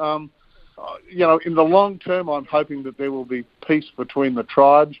think, in the long term, I'm hoping that there will be peace between the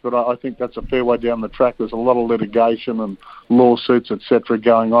tribes, but I think that's a fair way down the track. There's a lot of litigation and lawsuits, etc.,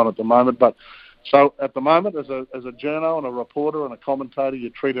 going on at the moment. But so at the moment, as a journo and a reporter and a commentator,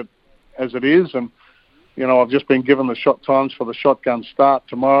 you're treated as it is. And, you know, I've just been given the shot times for the shotgun start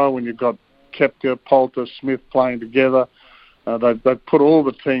tomorrow when you've got Koepka, Poulter, Smith playing together. They've put all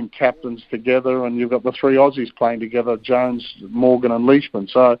the team captains together, and you've got the three Aussies playing together, Jones, Morgan and Leishman.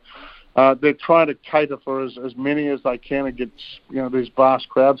 So they're trying to cater for as many as they can and get, you know, these vast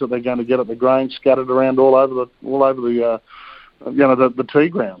crowds that they're going to get at the Grange scattered around all over the tee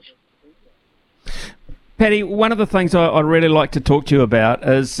grounds. Paddy, one of the things I'd really like to talk to you about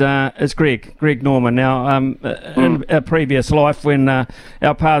is Greg Norman. Now, in a previous life when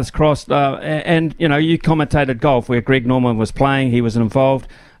our paths crossed, and you know, you commentated golf where Greg Norman was playing, he was involved.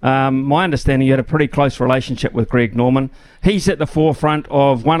 My understanding, you had a pretty close relationship with Greg Norman. He's at the forefront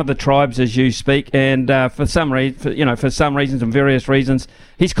of one of the tribes as you speak, and for some reasons and various reasons,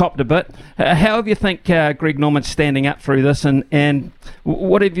 he's copped a bit. How do you think Greg Norman's standing up through this, and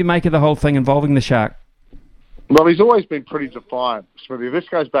what did you make of the whole thing involving the Shark? Well, he's always been pretty defiant, Smithy. This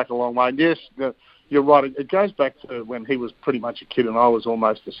goes back a long way. And yes, you're right. It goes back to when he was pretty much a kid and I was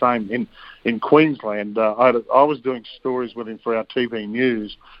almost the same in Queensland. I was doing stories with him for our TV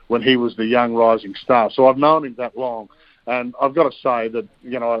news when he was the young rising star. So I've known him that long. And I've got to say that,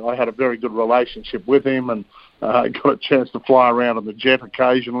 you know, I had a very good relationship with him and got a chance to fly around on the jet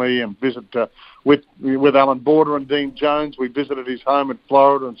occasionally and visit with Alan Border and Dean Jones. We visited his home in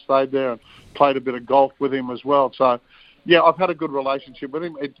Florida and stayed there and played a bit of golf with him as well. So, yeah, I've had a good relationship with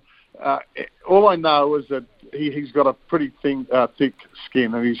him. All I know is that he's got a pretty thick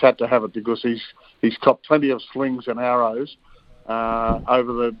skin, and he's had to have it because he's copped plenty of slings and arrows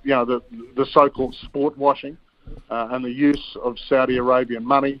over the so-called sport washing and the use of Saudi Arabian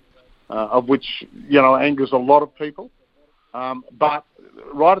money, of which, you know, angers a lot of people. But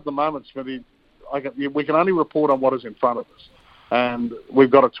right at the moment, Smithy, we can only report on what is in front of us. And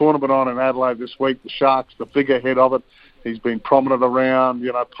we've got a tournament on in Adelaide this week. The Sharks, the figurehead of it, he's been prominent around,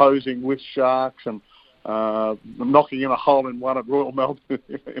 you know, posing with Sharks and knocking in a hole in one at Royal Melbourne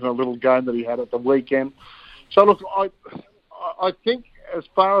in a little game that he had at the weekend. So, look, I think as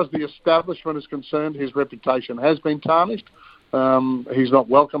far as the establishment is concerned, his reputation has been tarnished. He's not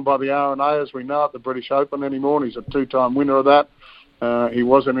welcomed by the R&A, as we know, at the British Open anymore, and he's a two-time winner of that. He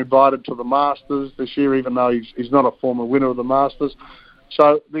wasn't invited to the Masters this year, even though he's not a former winner of the Masters.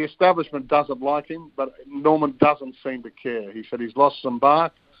 So the establishment doesn't like him, but Norman doesn't seem to care. He said he's lost some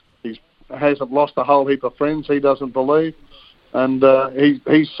bark. He hasn't lost a whole heap of friends, he doesn't believe. And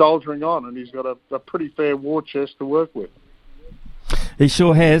he's soldiering on, and he's got a pretty fair war chest to work with. He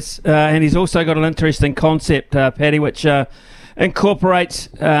sure has. And he's also got an interesting concept, Paddy, which incorporates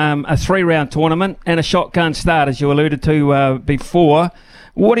a three-round tournament and a shotgun start, as you alluded to before.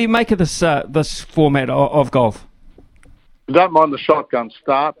 What do you make of this format of golf? Don't mind the shotgun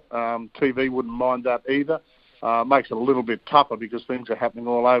start. TV wouldn't mind that either. Makes it a little bit tougher because things are happening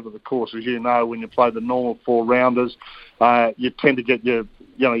all over the course. As you know, when you play the normal four-rounders, you tend to get your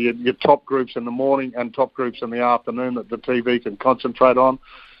top groups in the morning and top groups in the afternoon that the TV can concentrate on.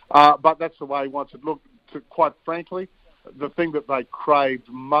 But that's the way he wants it. Look, quite frankly, the thing that they craved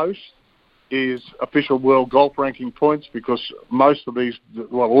most is official world golf ranking points because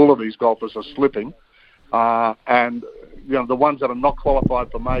all of these golfers are slipping. And, you know, the ones that are not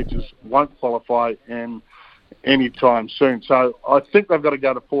qualified for majors won't qualify in any time soon. So I think they've got to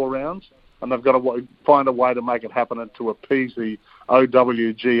go to 4 rounds and they've got to find a way to make it happen and to appease the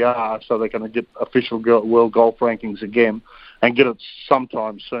OWGR so they can get official world golf rankings again and get it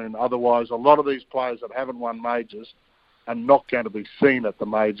sometime soon. Otherwise, a lot of these players that haven't won majors are not going to be seen at the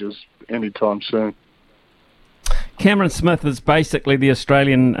majors anytime soon. Cameron Smith is basically the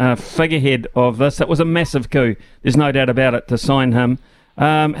Australian figurehead of this. It was a massive coup, there's no doubt about it, to sign him.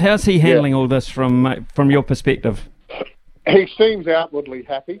 How's he handling all this from your perspective? He seems outwardly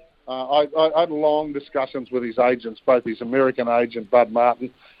happy. I had long discussions with his agents, both his American agent, Bud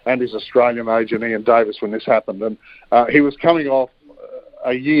Martin, and his Australian agent, Ian Davis, when this happened. And he was coming off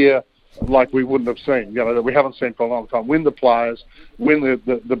a year like we wouldn't have seen, that we haven't seen for a long time. Win the Players, win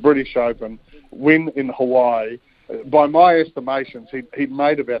the British Open, win in Hawaii. By my estimations, he'd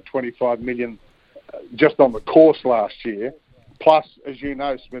made about $25 million just on the course last year. Plus, as you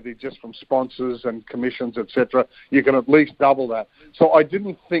know, Smithy, just from sponsors and commissions, etc., you can at least double that. So I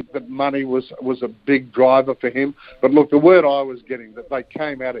didn't think that money was a big driver for him. But look, the word I was getting, that they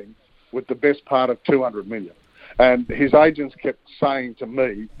came at him with the best part of $200 million. And his agents kept saying to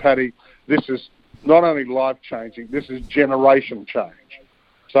me, Paddy, this is not only life-changing, this is generation change.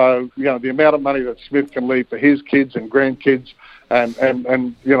 So, the amount of money that Smith can leave for his kids and grandkids and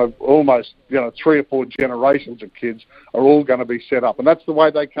almost, 3 or 4 generations of kids are all going to be set up. And that's the way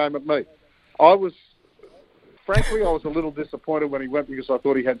they came at me. I was frankly, I was a little disappointed when he went because I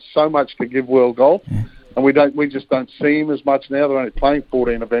thought he had so much to give World Golf, and we just don't see him as much now. They're only playing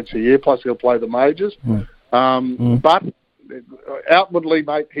 14 events a year, plus he'll play the majors. But outwardly,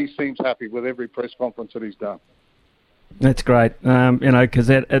 mate, he seems happy with every press conference that he's done. That's great, because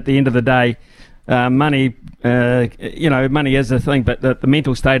at the end of the day, money is a thing, but the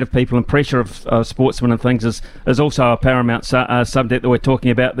mental state of people and pressure of sportsmen and things is also a paramount subject that we're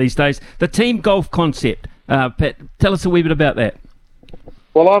talking about these days. The team golf concept, Pat, tell us a wee bit about that.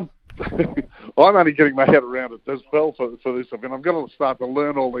 Well, I'm only getting my head around it as well for this event. I'm going to start to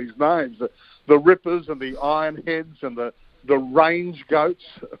learn all these names, the Rippers and the Ironheads and the Range Goats,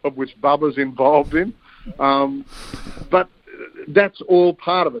 of which Bubba's involved in. But that's all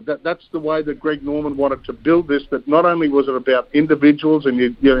part of it. That's the way that Greg Norman wanted to build this, that not only was it about individuals, and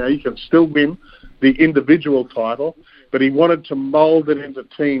you can still win the individual title, but he wanted to mould it into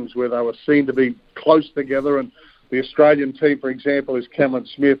teams where they were seen to be close together. And the Australian team, for example, is Cameron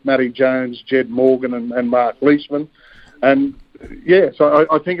Smith, Matty Jones, Jed Morgan and Mark Leishman. And, so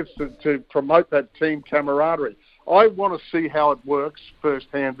I think it's to promote that team camaraderie. I want to see how it works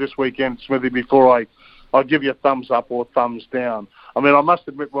firsthand this weekend, Smithy, before I give you a thumbs up or thumbs down. I mean, I must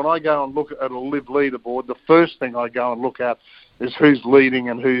admit, when I go and look at a live leaderboard, the first thing I go and look at is who's leading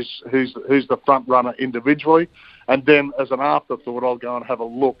and who's the front runner individually. And then as an afterthought, I'll go and have a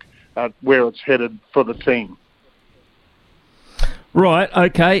look at where it's headed for the team. Right,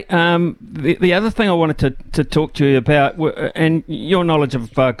 okay. The other thing I wanted to talk to you about, and your knowledge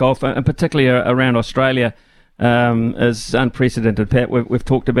of golf, and particularly around Australia, is unprecedented, Pat. We've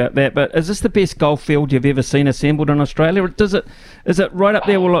talked about that, but is this the best golf field you've ever seen assembled in Australia? Is it right up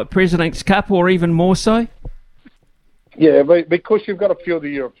there with like President's Cup or even more so? Yeah, because you've got a few of the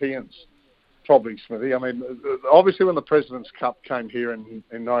Europeans, probably, Smithy. I mean, obviously when the President's Cup came here in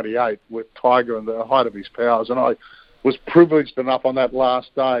 98 with Tiger and the height of his powers, and I was privileged enough on that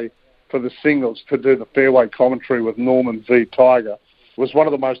last day for the singles to do the fairway commentary with Norman v. Tiger, was one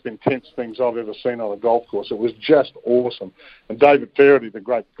of the most intense things I've ever seen on a golf course. It was just awesome. And David Faraday, the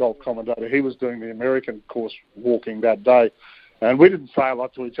great golf commentator, he was doing the American course walking that day. And we didn't say a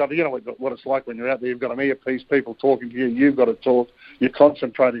lot to each other. You know what it's like when you're out there. You've got an earpiece, people talking to you. You've got to talk. You're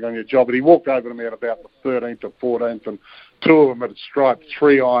concentrating on your job. But he walked over to me at about the 13th or 14th, and two of them had striped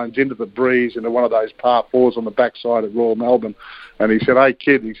 3 irons into the breeze into one of those par 4s on the backside at Royal Melbourne. And he said, "Hey,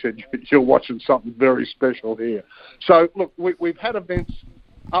 kid," he said, "you're watching something very special here." So, look, we've had events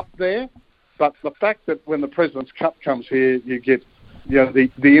up there, but the fact that when the President's Cup comes here, you get the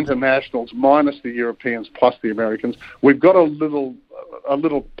internationals minus the Europeans plus the Americans. We've got a little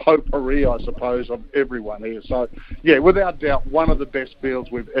potpourri, I suppose, of everyone here. So, yeah, without doubt, one of the best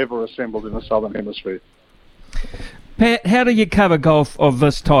fields we've ever assembled in the Southern Hemisphere. Pat, how do you cover golf of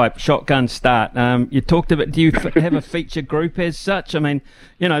this type, shotgun start? You talked about, do you have a feature group as such? I mean,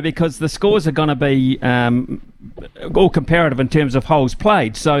 because the scores are going to be all comparative in terms of holes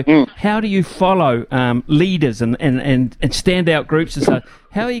played. So how do you follow leaders and standout groups? And so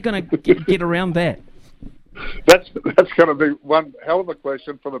how are you going to get around that? That's going to be one hell of a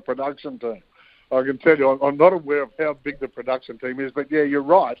question for the production team. I can tell you, I'm not aware of how big the production team is, but yeah, you're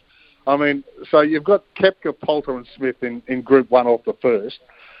right. I mean, so you've got Koepka, Poulter and Smith in Group 1 off the first.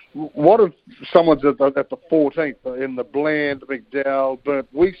 What if someone's at the 14th in the Bland, McDowell, Bernd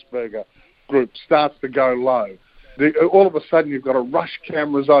Wiesberger group starts to go low? All of a sudden you've got to rush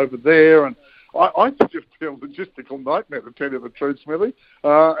cameras over there, and I think it'd be a logistical nightmare, to tell you the truth, Smithy.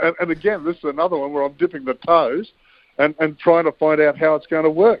 And again, this is another one where I'm dipping the toes and trying to find out how it's going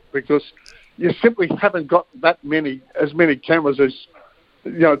to work, because you simply haven't got as many cameras as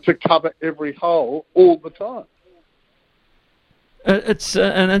to cover every hole all the time. It's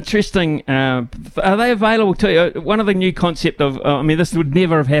an interesting. Are they available to you? One of the new concept of. This would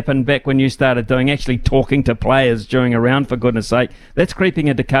never have happened back when you started doing actually talking to players during a round. For goodness' sake, that's creeping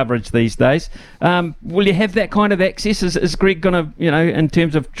into coverage these days. Will you have that kind of access? Is Greg going to, in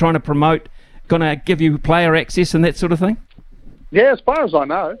terms of trying to promote, going to give you player access and that sort of thing? Yeah, as far as I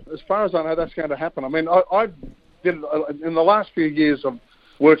know, that's going to happen. I mean, I did in the last few years of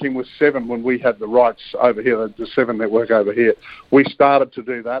working with Seven when we had the rights over here, the Seven network over here. We started to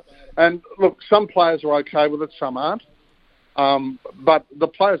do that. And look, some players are okay with it, some aren't. But the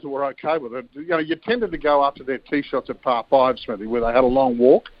players that were okay with it, you tended to go after their tee shots at par 5, Smithy, where they had a long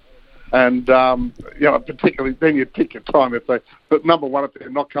walk. And, particularly then you'd pick your time but number one, if they're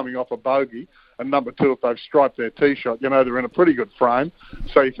not coming off a bogey, and number two, if they've striped their tee shot, they're in a pretty good frame,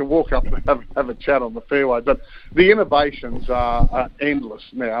 so you can walk up and have a chat on the fairway. But the innovations are endless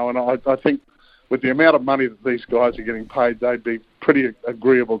now, and I think with the amount of money that these guys are getting paid, they'd be pretty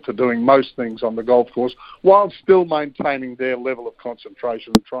agreeable to doing most things on the golf course while still maintaining their level of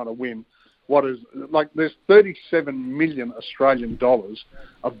concentration and trying to win what is like there's 37 million Australian dollars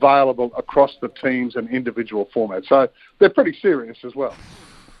available across the teams and individual formats. So they're pretty serious as well.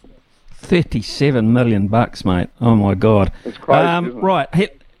 37 million bucks, mate. Oh my God. It's crazy, isn't it?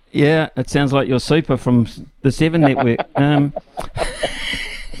 Right. Yeah, it sounds like you're super from the Seven Network.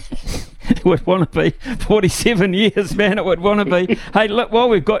 It would want to be 47 years, man. It would want to be. Hey, look, while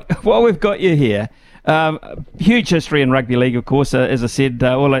we've got you here, huge history in rugby league, of course. As I said,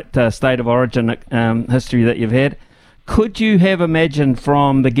 all that state of origin history that you've had. Could you have imagined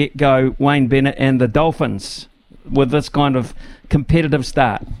from the get-go Wayne Bennett and the Dolphins with this kind of competitive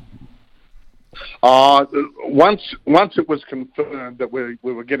start? Once it was confirmed that we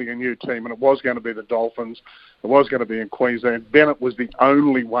were getting a new team and it was going to be the Dolphins, it was going to be in Queensland, Bennett was the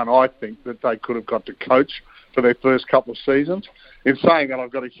only one, I think, that they could have got to coach for their first couple of seasons. In saying that,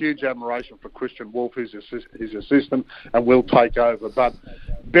 I've got a huge admiration for Christian Wolf, his assistant, and will take over. But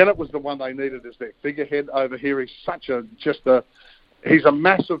Bennett was the one they needed as their figurehead over here. He's a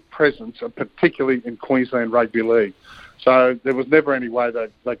massive presence, particularly in Queensland Rugby League. So there was never any way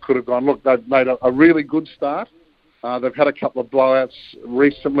that they could have gone, look, they've made a really good start. They've had a couple of blowouts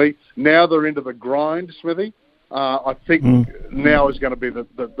recently. Now they're into the grind, Smithy. I think now is going to be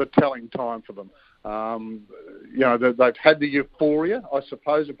the telling time for them. They've had the euphoria, I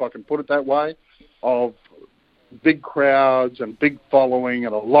suppose, if I can put it that way, of big crowds and big following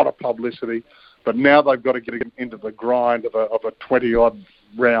and a lot of publicity. But now they've got to get into the grind of a 20-odd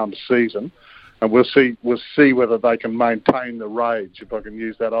round season. And we'll see whether they can maintain the rage, if I can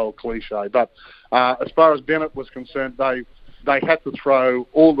use that old cliche. But as far as Bennett was concerned, they had to throw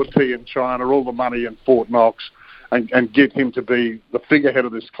all the tea in China, all the money in Fort Knox, and get him to be the figurehead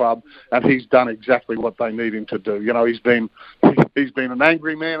of this club. And he's done exactly what they need him to do. You know, he's been an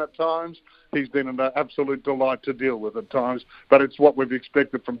angry man at times. He's been an absolute delight to deal with at times. But it's what we've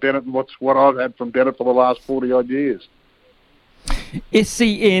expected from Bennett, and what I've had from Bennett for the last 40-odd years.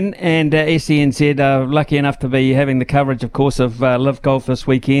 SCN and SENZ are lucky enough to be having the coverage, of course, of Live Golf this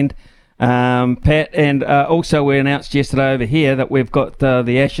weekend, Pat, and also we announced yesterday over here that we've got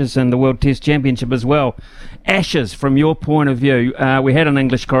the Ashes and the World Test Championship as well. Ashes, from your point of view, we had an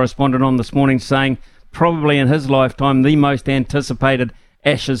English correspondent on this morning saying probably in his lifetime the most anticipated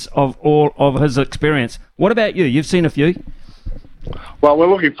Ashes of all of his experience. What about you? You've seen a few. Well, we're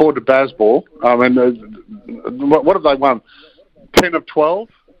looking forward to Bazball. What have they won? 10 of 12,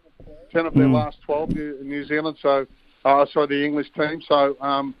 10 of their last 12 in New Zealand. So, the English team.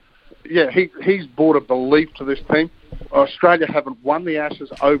 So, he's brought a belief to this team. Australia haven't won the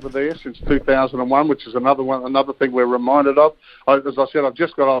Ashes over there since 2001, which is another thing we're reminded of. As I said, I've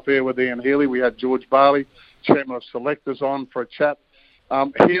just got off air with Ian Healy. We had George Barley, chairman of selectors, on for a chat.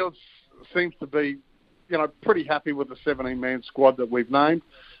 He seems to be, pretty happy with the 17-man squad that we've named,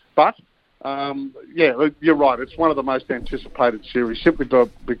 but. You're right. It's one of the most anticipated series simply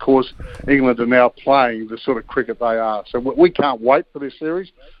because England are now playing the sort of cricket they are. So we can't wait for this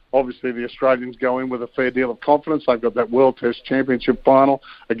series. Obviously, the Australians go in with a fair deal of confidence. They've got that World Test Championship final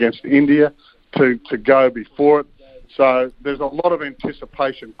against India to go before it. So there's a lot of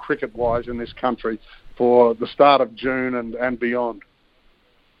anticipation cricket-wise in this country for the start of June and beyond.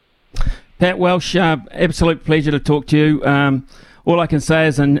 Pat Welsh, absolute pleasure to talk to you. All I can say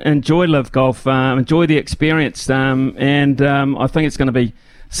is enjoy Live Golf, enjoy the experience, and I think it's going to be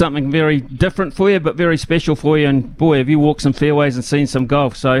something very different for you, but very special for you. And boy, have you walked some fairways and seen some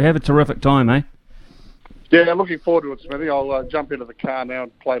golf, so have a terrific time, eh? Yeah, looking forward to it, Smithy. I'll jump into the car now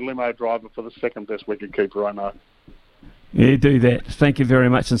and play limo driver for the second best wicketkeeper I know. Yeah, do that. Thank you very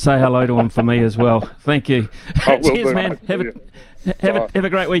much, and say hello to him for me as well. Thank you. Cheers, man. Have a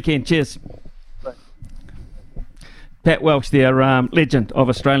great weekend. Cheers. Pat Welsh there, legend of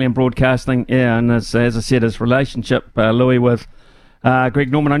Australian broadcasting, and as I said, his relationship, Louis, with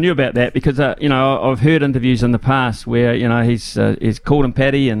Greg Norman. I knew about that because I've heard interviews in the past where he's called him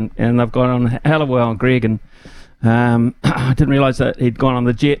Paddy, and they've gone on a hell of a well on Greg, and I didn't realise that he'd gone on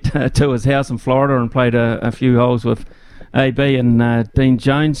the jet to his house in Florida and played a few holes with AB and Dean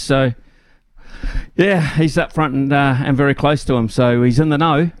Jones. So yeah, he's up front and very close to him, so he's in the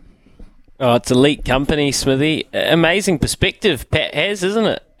know. Oh, it's elite company, Smithy. Amazing perspective Pat has, isn't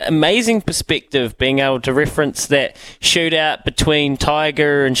it? Amazing perspective, being able to reference that shootout between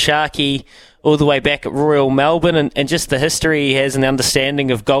Tiger and Sharky all the way back at Royal Melbourne, and just the history he has and the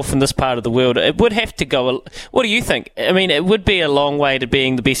understanding of golf in this part of the world. It would have to go... What do you think? I mean, it would be a long way to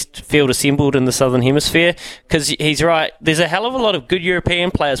being the best field assembled in the Southern Hemisphere, because he's right. There's a hell of a lot of good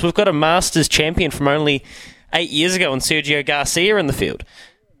European players. We've got a Masters champion from only 8 years ago when Sergio Garcia in the field.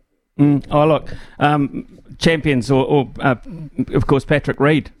 Oh, look, champions, or of course, Patrick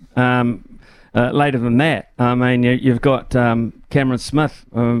Reed. Later than that, I mean, you've got Cameron Smith,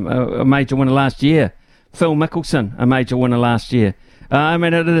 a major winner last year. Phil Mickelson, a major winner last year. I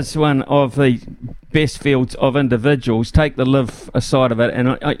mean, it is one of the best fields of individuals. Take the live side of it,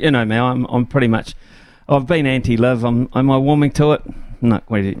 and you know me, I'm pretty much. I've been anti-live. Am I warming to it? Not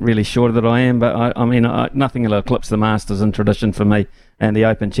really sure that I am, but I mean, nothing will eclipse the Masters in tradition for me, and the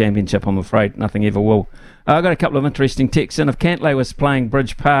Open Championship. I'm afraid nothing ever will. I've got a couple of interesting texts in. If Cantlay was playing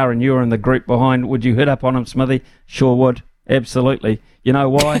bridge par and you were in the group behind, would you hit up on him, Smithy? Sure would. Absolutely. You know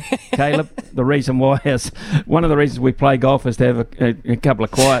why, Caleb? The reason why is one of the reasons we play golf is to have a couple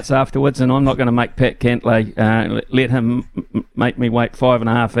of quiets afterwards, and I'm not going to make Pat Cantlay let him make me wait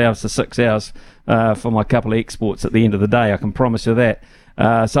 5.5 hours to 6 hours for my couple of exports at the end of the day. I can promise you that.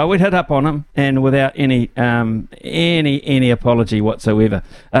 So we'd hit up on him, and without any apology whatsoever.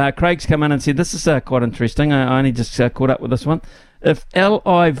 Craig's come in and said, this is quite interesting. I only just caught up with this one. If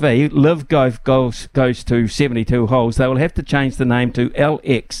Live Golf goes to 72 holes, they will have to change the name to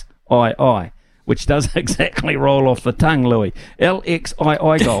LXII, which does exactly roll off the tongue, Louis.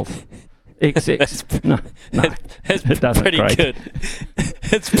 LXII Golf. XX. No, it doesn't, pretty Craig. Good.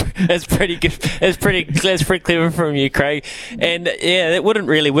 It's pretty good. That's pretty clever from you, Craig. And yeah, it wouldn't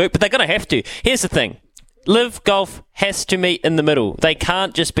really work, but they're going to have to. Here's the thing: Live Golf has to meet in the middle. They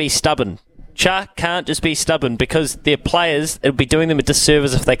can't just be stubborn. Shark can't just be stubborn, because their players, it'll be doing them a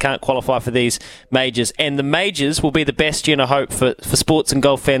disservice if they can't qualify for these majors. And the majors will be the bastion of hope for sports and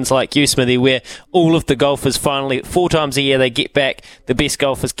golf fans like you, Smithy, where all of the golfers finally, 4 times a year, they get back, the best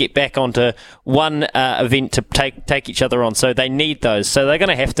golfers get back onto one event to take each other on. So they need those. So they're going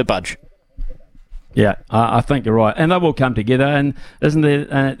to have to budge. Yeah, I think you're right. And they will come together. And isn't there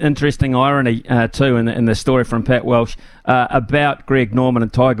an interesting irony, too, in the story from Pat Welsh about Greg Norman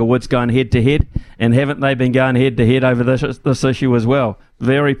and Tiger Woods going head-to-head? And haven't they been going head-to-head over this issue as well?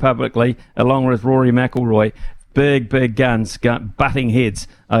 Very publicly, along with Rory McIlroy. Big guns butting heads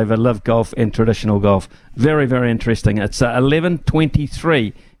over live golf and traditional golf. Very, very interesting. It's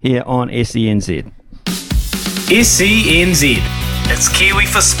 11:23 here on SENZ. SENZ. It's Kiwi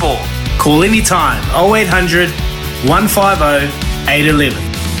for Sport. Call anytime 0800 150 811.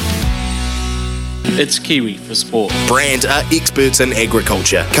 It's Kiwi for Sport. Brand are experts in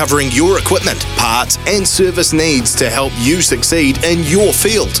agriculture, covering your equipment, parts and service needs to help you succeed in your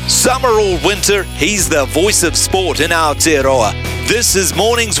field. Summer or winter, he's the voice of sport in Aotearoa. This is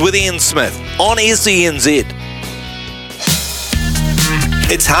Mornings with Ian Smith on SENZ.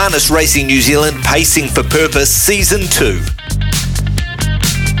 It's Harness Racing New Zealand Pacing for Purpose Season 2.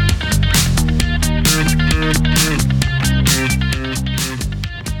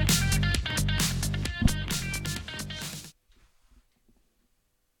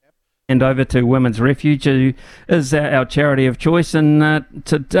 And over to Women's Refuge, who is our charity of choice. And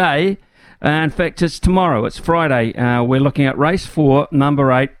today, in fact, it's tomorrow, it's Friday, we're looking at race 4,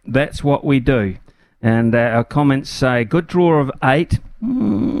 number 8, That's What We Do. And our comments say, good draw of 8.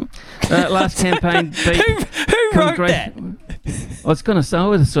 Last campaign beat... Who wrote that? I was going to say,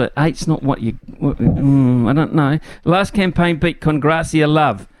 8's not what you... I don't know. Last campaign beat Congracia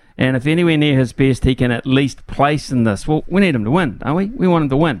Love. And if anywhere near his best, he can at least place in this. Well, we need him to win, don't we? We want him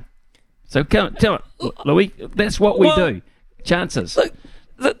to win. So tell it, Louis, that's what we do. Chances.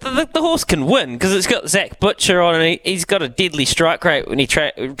 Look, the horse can win because it's got Zach Butcher on, and he's got a deadly strike rate when he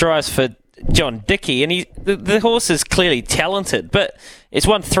drives for John Dickey, and the horse is clearly talented, but it's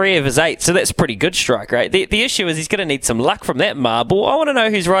won 3 of his 8, so that's a pretty good strike rate. The issue is he's going to need some luck from that marble. I want to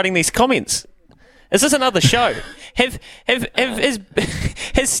know who's writing these comments. Is this another show? Has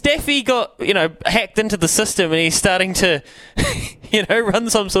Staffy got hacked into the system and he's starting to run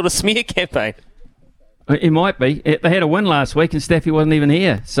some sort of smear campaign? It might be. They had a win last week and Staffy wasn't even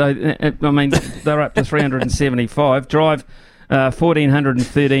here. So I mean, they're up to 375. Drive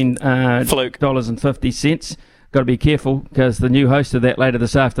 $1,413.50. Got to be careful because the new host of that later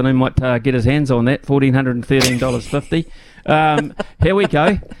this afternoon might get his hands on that, $1,413.50. Here we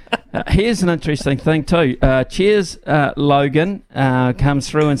go. Here's an interesting thing too. Cheers, Logan comes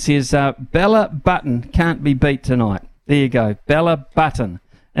through and says, Bella Button can't be beat tonight. There you go, Bella Button.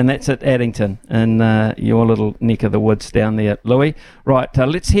 And that's at Addington in your little neck of the woods down there, Louis. Right,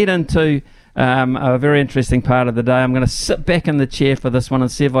 let's head into a very interesting part of the day. I'm going to sit back in the chair for this one and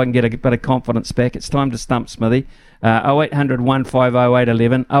see if I can get a bit of confidence back. It's time to stump Smithy. 0800 150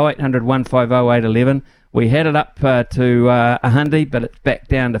 811, 0800 150 811. We had it up to $100, but it's back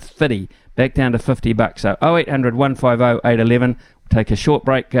down to $50 bucks. So 0800 150 811. We'll take a short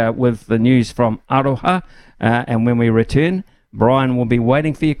break with the news from Aroha. And when we return, Brian will be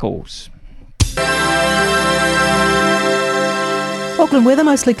waiting for your calls. Auckland weather,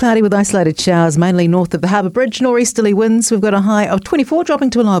 mostly cloudy with isolated showers, mainly north of the Harbour Bridge. Nor'easterly winds. We've got a high of 24,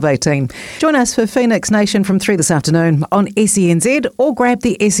 dropping to a low of 18. Join us for Phoenix Nation from 3 this afternoon on SENZ or grab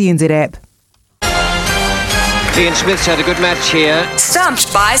the SENZ app. Ian Smith's had a good match here.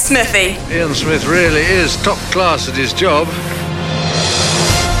 Stumped by Smithy. Ian Smith really is top class at his job.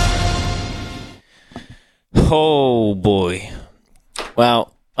 Oh, boy.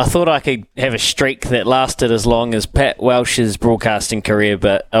 Well, I thought I could have a streak that lasted as long as Pat Welsh's broadcasting career,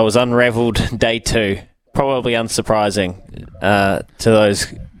 but I was unravelled day 2. Probably unsurprising to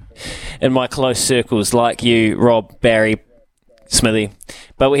those in my close circles like you, Rob, Barry, Smithy.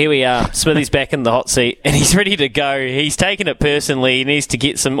 But here we are. Smithy's back in the hot seat and he's ready to go. He's taken it personally. He needs to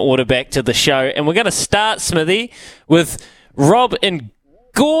get some order back to the show. And we're going to start, Smithy, with Rob in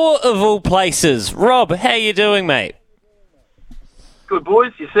Gore of all places. Rob, how you doing, mate? Good,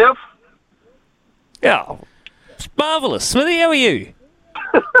 boys. Yourself? Yeah, it's marvellous. Smithy, how are you?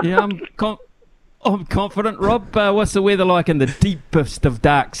 Yeah, I'm confident, Rob. What's the weather like in the deepest of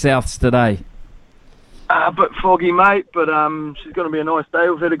dark souths today? A bit foggy, mate, but it's going to be a nice day.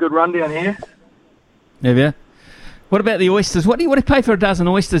 We've had a good run down here. Have you? What about the oysters? What do you pay for a dozen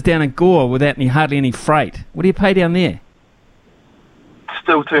oysters down in Gore without hardly any freight? What do you pay down there?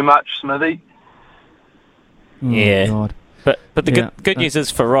 Still too much, Smithy. Oh, yeah. God. But the good news is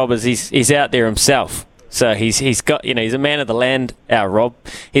for Rob is he's out there himself. So he's got, he's a man of the land, our Rob.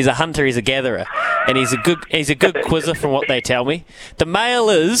 He's a hunter, he's a gatherer, and he's a good quizzer from what they tell me. The mail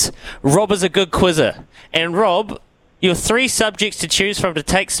is Rob is a good quizzer. And Rob, your 3 subjects to choose from to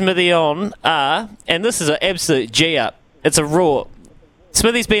take Smithy on are, and this is an absolute G up. It's a raw.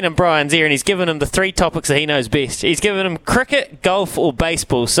 Smithy's been in Brian's ear and he's given him the 3 topics that he knows best. He's given him cricket, golf, or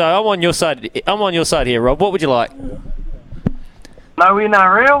baseball. So I'm on your side. I'm on your side here, Rob. What would you like? No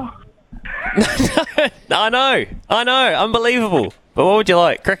NRL? I know, unbelievable. But what would you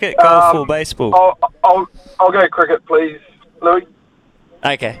like? Cricket, golf, or baseball? I'll go cricket, please, Louis.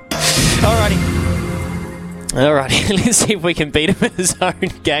 Okay. Alrighty. Let's see if we can beat him in his own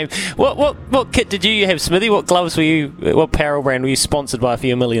game. What kit did you have, Smithy? What gloves were you? What apparel brand were you sponsored by for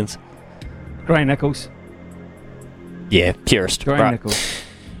your millions? Grey Nichols. Yeah, purist. Grey right. Nichols.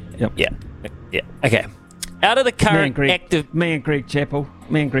 Yep. Yeah. Okay. Out of the current active... Me and Greg Chappell.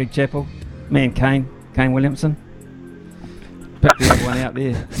 Me and Kane Williamson. Pick the other one out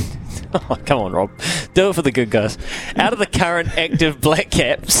there. Oh, come on, Rob. Do it for the good guys. Out of the current active Black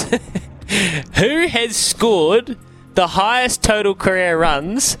Caps, who has scored the highest total career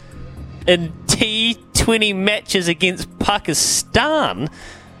runs in T20 matches against Pakistan?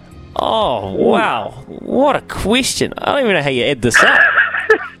 Oh, wow. What a question. I don't even know how you add this up.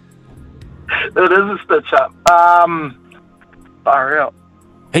 It is a stitch up. Far out.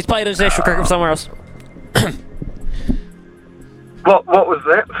 He's played international cricket somewhere else. What was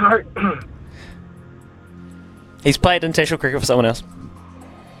that? Sorry. He's played international cricket for someone else.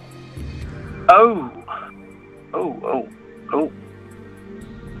 Oh.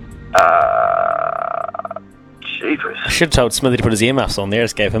 Jeepers. I should have told Smithy to put his earmuffs on there. I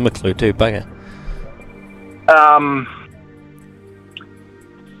just gave him a clue too, bugger.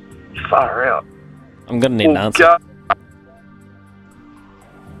 Far out. I'm going to need an answer.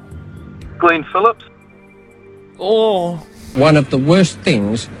 Glenn Phillips. Oh. One of the worst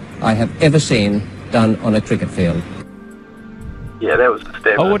things I have ever seen done on a cricket field. Yeah, that was the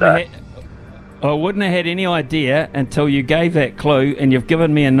stab I wouldn't have had any idea until you gave that clue and you've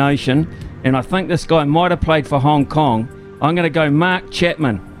given me a notion, and I think this guy might have played for Hong Kong. I'm going to go Mark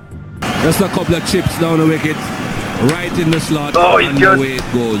Chapman. Just a couple of chips down the wicket, right in the slot, and away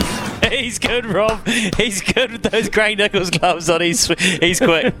it goes. He's good, Rob. He's good with those Grey Nichols gloves on. He's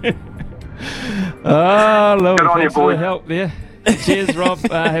quick. Oh, Louis, good on thanks you, for the help there. Cheers, Rob.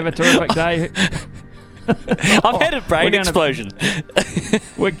 Have a terrific day. I've had a brain explosion.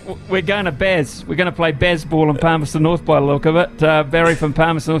 We're going to Baz. We're going to play Baz ball in Palmerston North by the look of it. Barry from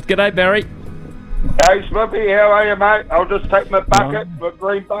Palmerston North. G'day, Barry. Hey, Smithy, how are you, mate? I'll just take my bucket, my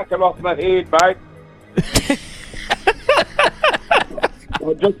green bucket off my head, mate.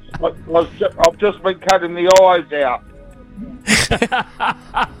 I've just been cutting the eyes out.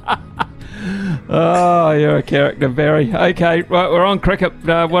 Oh, you're a character, Barry. Okay, right, we're on cricket.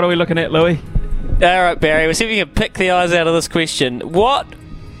 What are we looking at, Louis? All right, Barry, we'll see if we can pick the eyes out of this question. What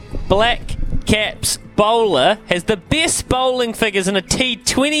Black Caps bowler has the best bowling figures in a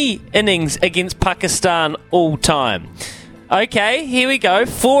T20 innings against Pakistan all time? Okay, here we go.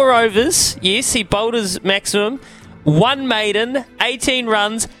 4 overs. Yes, he bowled his maximum. 1 maiden, 18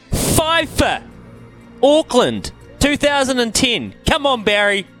 runs, 5 for. Auckland, 2010. Come on,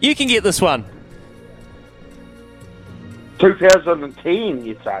 Barry. You can get this one. 2010,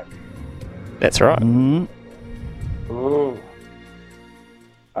 you'd say? That's right. Ooh.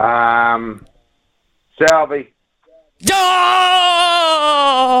 Salvi.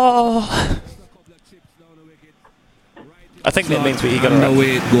 Oh! I think that means you got it right.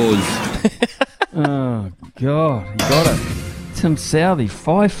 Way it goes. Oh, God. You got it. Tim Southey,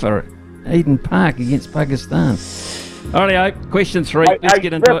 5 for it. Eden Park against Pakistan. Alright, question 3. Let's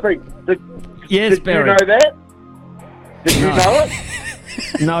get into it. Yes, did Barry. you know that? Did you know it?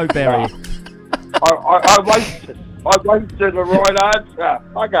 No, Barry. I wasted the right answer.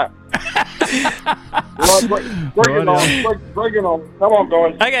 Okay. Bring it on. Come on,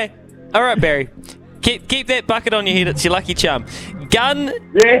 guys. Okay. All right, Barry. Keep that bucket on your head. It's your lucky charm.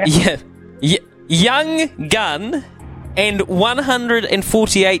 Young gun and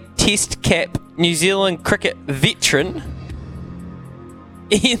 148 Test cap New Zealand cricket veteran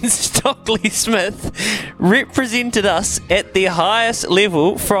Ian Stockley-Smith represented us at their highest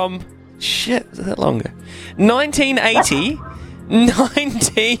level from... Shit, is that longer? 1980,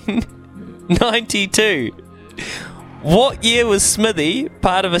 1992. What year was Smithy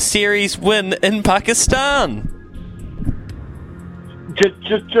part of a series win in Pakistan?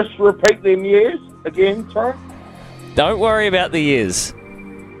 Just repeat them years again, sorry. Don't worry about the years.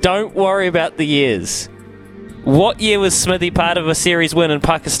 Don't worry about the years. What year was Smithy part of a series win in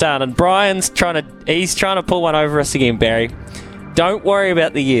Pakistan? And Brian's trying to pull one over us again, Barry. Don't worry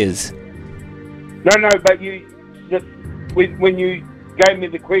about the years. No, but when you gave me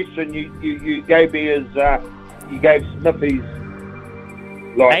the question, you gave me his you gave Smithy's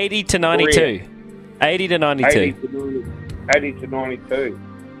like 80 to 92. Career. 80 to 92. 80 to 92.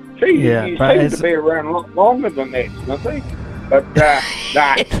 See, Yeah, you but seem to be around a lot longer than that, Smithy. But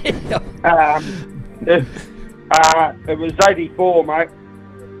it was 84, mate.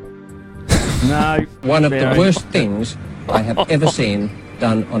 No. One of the worst things I have ever seen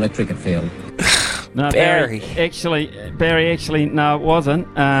done on a cricket field. No, Barry, actually, no, it wasn't.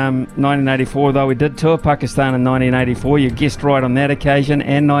 1984, though we did tour Pakistan in 1984. You guessed right on that occasion,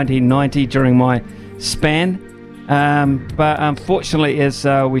 and 1990 during my span. But unfortunately, as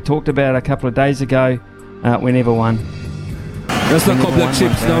we talked about a couple of days ago, we never won. Just a couple of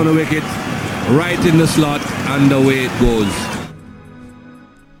chips down the wicket, right in the slot, and away it goes.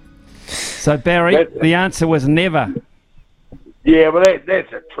 So, Barry, the answer was never. Yeah, well,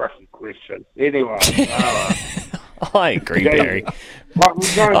 that's a tricky question. Anyway. I agree, Barry.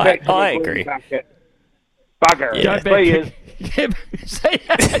 I agree. Bugger. Yeah,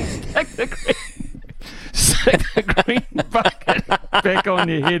 Stick the green bucket back on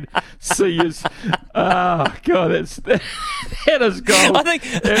your head. See you. Oh God, that is gold. I think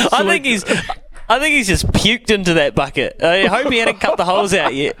he's just puked into that bucket. I hope he hadn't cut the holes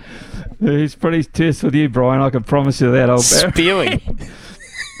out yet. He's pretty terse with you, Brian. I can promise you that. Old spewing.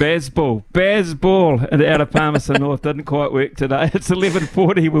 Baz Ball out of Palmerston North didn't quite work today. It's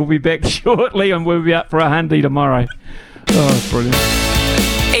 11:40. We'll be back shortly, and we'll be up for a hundy tomorrow. Oh, it's brilliant.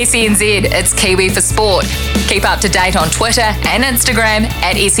 SENZ, it's Kiwi for Sport. Keep up to date on Twitter and Instagram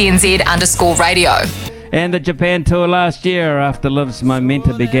at SENZ_radio. And the Japan tour last year, after Liv's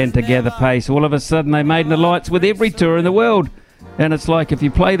momentum began to gather pace, all of a sudden they made the lights with every tour in the world. And it's like if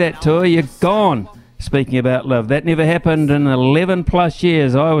you play that tour, you're gone. Speaking about Liv, that never happened in 11 plus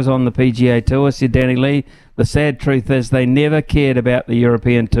years. I was on the PGA Tour, said Danny Lee. The sad truth is they never cared about the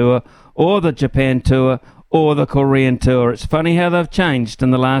European Tour or the Japan Tour or the Korean Tour. It's funny how they've changed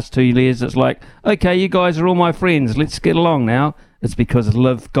in the last 2 years. It's like, okay, you guys are all my friends. Let's get along now. It's because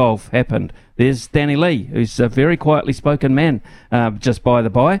Liv Golf happened. There's Danny Lee, who's a very quietly spoken man, just by the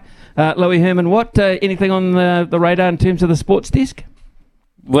by. Louis Herman, what anything on the radar in terms of the sports desk?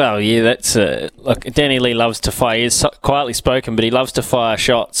 Well, yeah, that's look. Danny Lee loves to fire. He's quietly spoken, but he loves to fire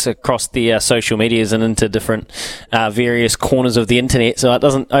shots across the social medias and into different various corners of the internet. So it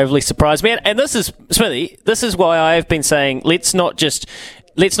doesn't overly surprise me. And this is Smithy. This is why I have been saying let's not just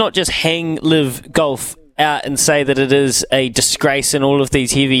hang Liv Golf out and say that it is a disgrace and all of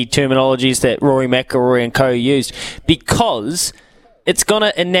these heavy terminologies that Rory McIlroy and co used, because it's going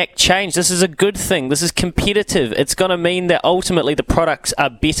to enact change. This is a good thing. This is competitive. It's going to mean that ultimately the products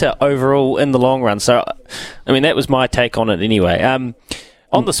are better overall in the long run. So, I mean, that was my take on it anyway.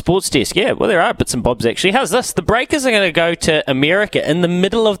 On the sports desk, yeah, well, there are bits and bobs actually. How's this? The Breakers are going to go to America in the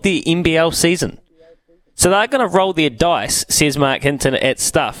middle of the NBL season. So they're going to roll their dice, says Mark Hinton at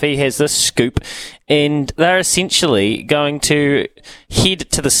Stuff. He has this scoop, and they're essentially going to head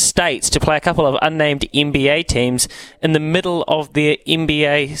to the States to play a couple of unnamed NBA teams in the middle of their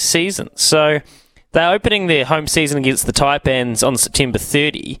NBA season. So They're opening their home season against the Taipans on September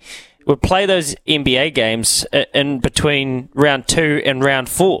 30. We'll play those NBA games in between round 2 and round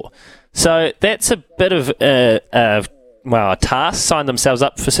 4. So that's a bit of a task. Signed themselves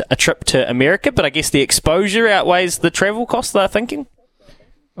up for a trip to America, but I guess the exposure outweighs the travel costs, they're thinking.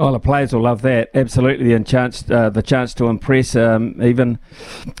 Oh, the players will love that. Absolutely, and the chance to impress, even,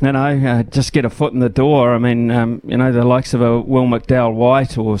 just get a foot in the door. I mean, the likes of a Will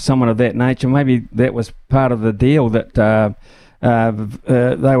McDowell-White or someone of that nature. Maybe that was part of the deal that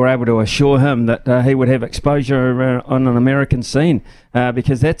they were able to assure him that he would have exposure on an American scene,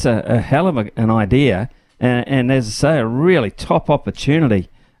 because that's a hell of an idea, and as I say, a really top opportunity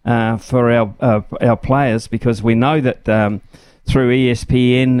for our players, because we know that. Through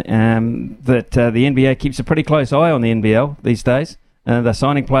ESPN, that the NBA keeps a pretty close eye on the NBL these days. They're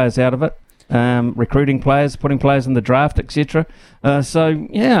signing players out of it, recruiting players, putting players in the draft, etc. I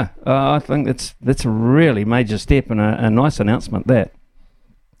think that's a really major step and a nice announcement, that.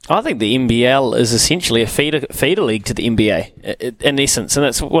 I think the NBL is essentially a feeder league to the NBA in essence, and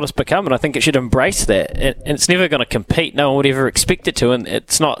that's what it's become, and I think it should embrace that. And it's never going to compete. No one would ever expect it to, and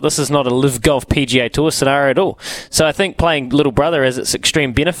this is not a Live Golf PGA Tour scenario at all. So I think playing Little Brother has its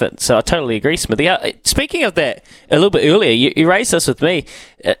extreme benefits. So I totally agree, Smithy. Speaking of that, a little bit earlier, you raised this with me.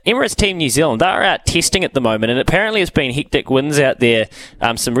 Emirates Team New Zealand, they're out testing at the moment, and apparently it's been hectic winds out there,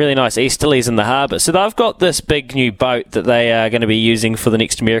 some really nice easterlies in the harbour. So they've got this big new boat that they are going to be using for the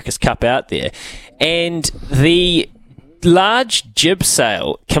next America's Cup out there, and the large jib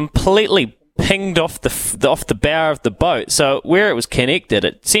sail completely pinged off the bow of the boat. So where it was connected,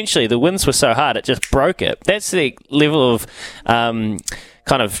 essentially the winds were so hard it just broke it. That's the level of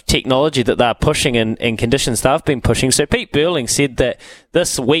kind of technology that they're pushing and conditions they've been pushing. So Pete Burling said that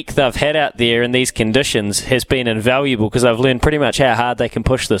this week they've had out there in these conditions has been invaluable, because they've learned pretty much how hard they can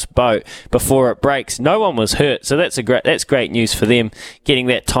push this boat before it breaks. No one was hurt, so that's great news for them, getting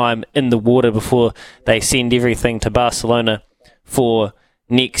that time in the water before they send everything to Barcelona for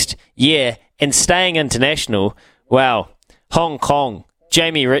next year. And staying international, wow, Hong Kong,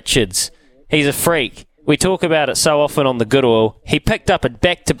 Jamie Richards, he's a freak. We talk about it so often on the Good Oil. He picked up a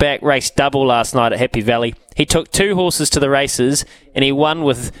back-to-back race double last night at Happy Valley. He took 2 horses to the races, and he won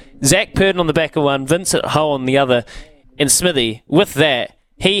with Zach Purden on the back of one, Vincent Ho on the other. And Smithy, with that,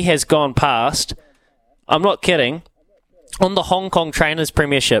 he has gone past, I'm not kidding, on the Hong Kong Trainers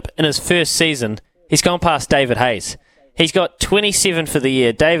Premiership in his first season, he's gone past David Hayes. He's got 27 for the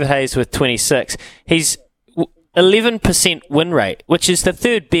year, David Hayes with 26. He's 11% win rate, which is the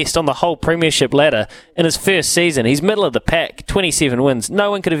third best on the whole premiership ladder in his first season. He's middle of the pack, 27 wins.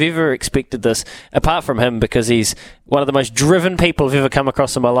 No one could have ever expected this apart from him, because he's one of the most driven people I've ever come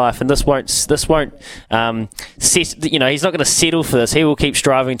across in my life, and this won't he's not going to settle for this. He will keep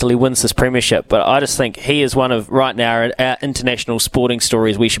striving until he wins this premiership, but I just think he is one of, right now, our international sporting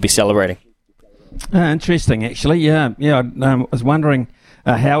stories we should be celebrating. Interesting, actually. I was wondering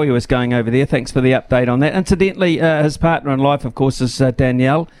how he was going over there. Thanks for the update on that. Incidentally, his partner in life, of course, is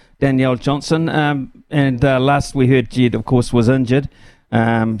Danielle Johnson. And last we heard, Jed, of course, was injured.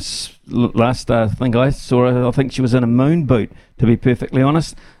 Last thing I saw her, I think she was in a moon boot, to be perfectly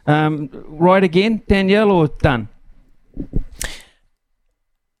honest. Right again, Danielle, or done?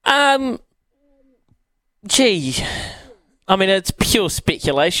 I mean, it's pure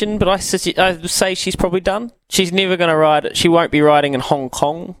speculation, but I say she's probably done. She's never going to ride. She won't be riding in Hong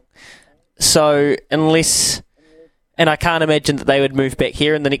Kong. So unless, and I can't imagine that they would move back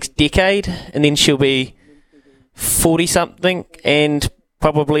here in the next decade, and then she'll be 40-something, and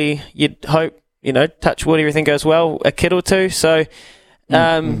probably, you'd hope, touch wood, everything goes well, a kid or two. So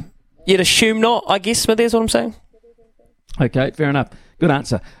you'd assume not, I guess, Smith, is what I'm saying. Okay, fair enough. Good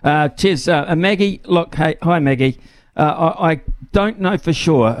answer. Cheers. Maggie, look, hey, hi, Maggie. I don't know for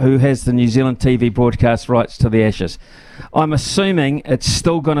sure who has the New Zealand TV broadcast rights to the Ashes. I'm assuming it's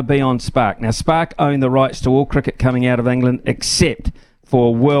still going to be on Spark. Now, Spark own the rights to all cricket coming out of England except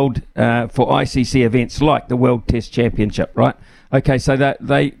for for ICC events like the World Test Championship, right? Okay, so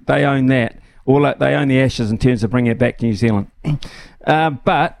they own that. They own the Ashes in terms of bringing it back to New Zealand.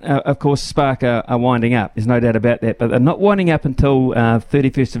 But, of course, Spark are winding up. There's no doubt about that. But they're not winding up until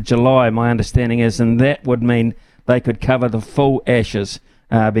 31st of July, my understanding is, and that would mean they could cover the full Ashes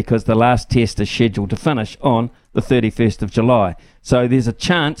because the last test is scheduled to finish on the 31st of July. So there's a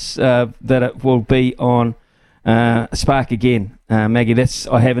chance that it will be on Spark again. Maggie,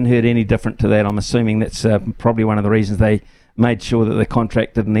 I haven't heard any different to that. I'm assuming that's probably one of the reasons they made sure that the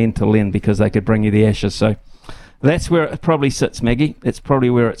contract didn't end till then, because they could bring you the Ashes. So that's where it probably sits, Maggie. It's probably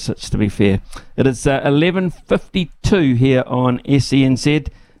where it sits, to be fair. It is 11:52 here on SENZ.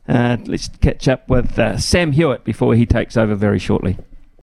 Let's catch up with Sam Hewitt before he takes over very shortly.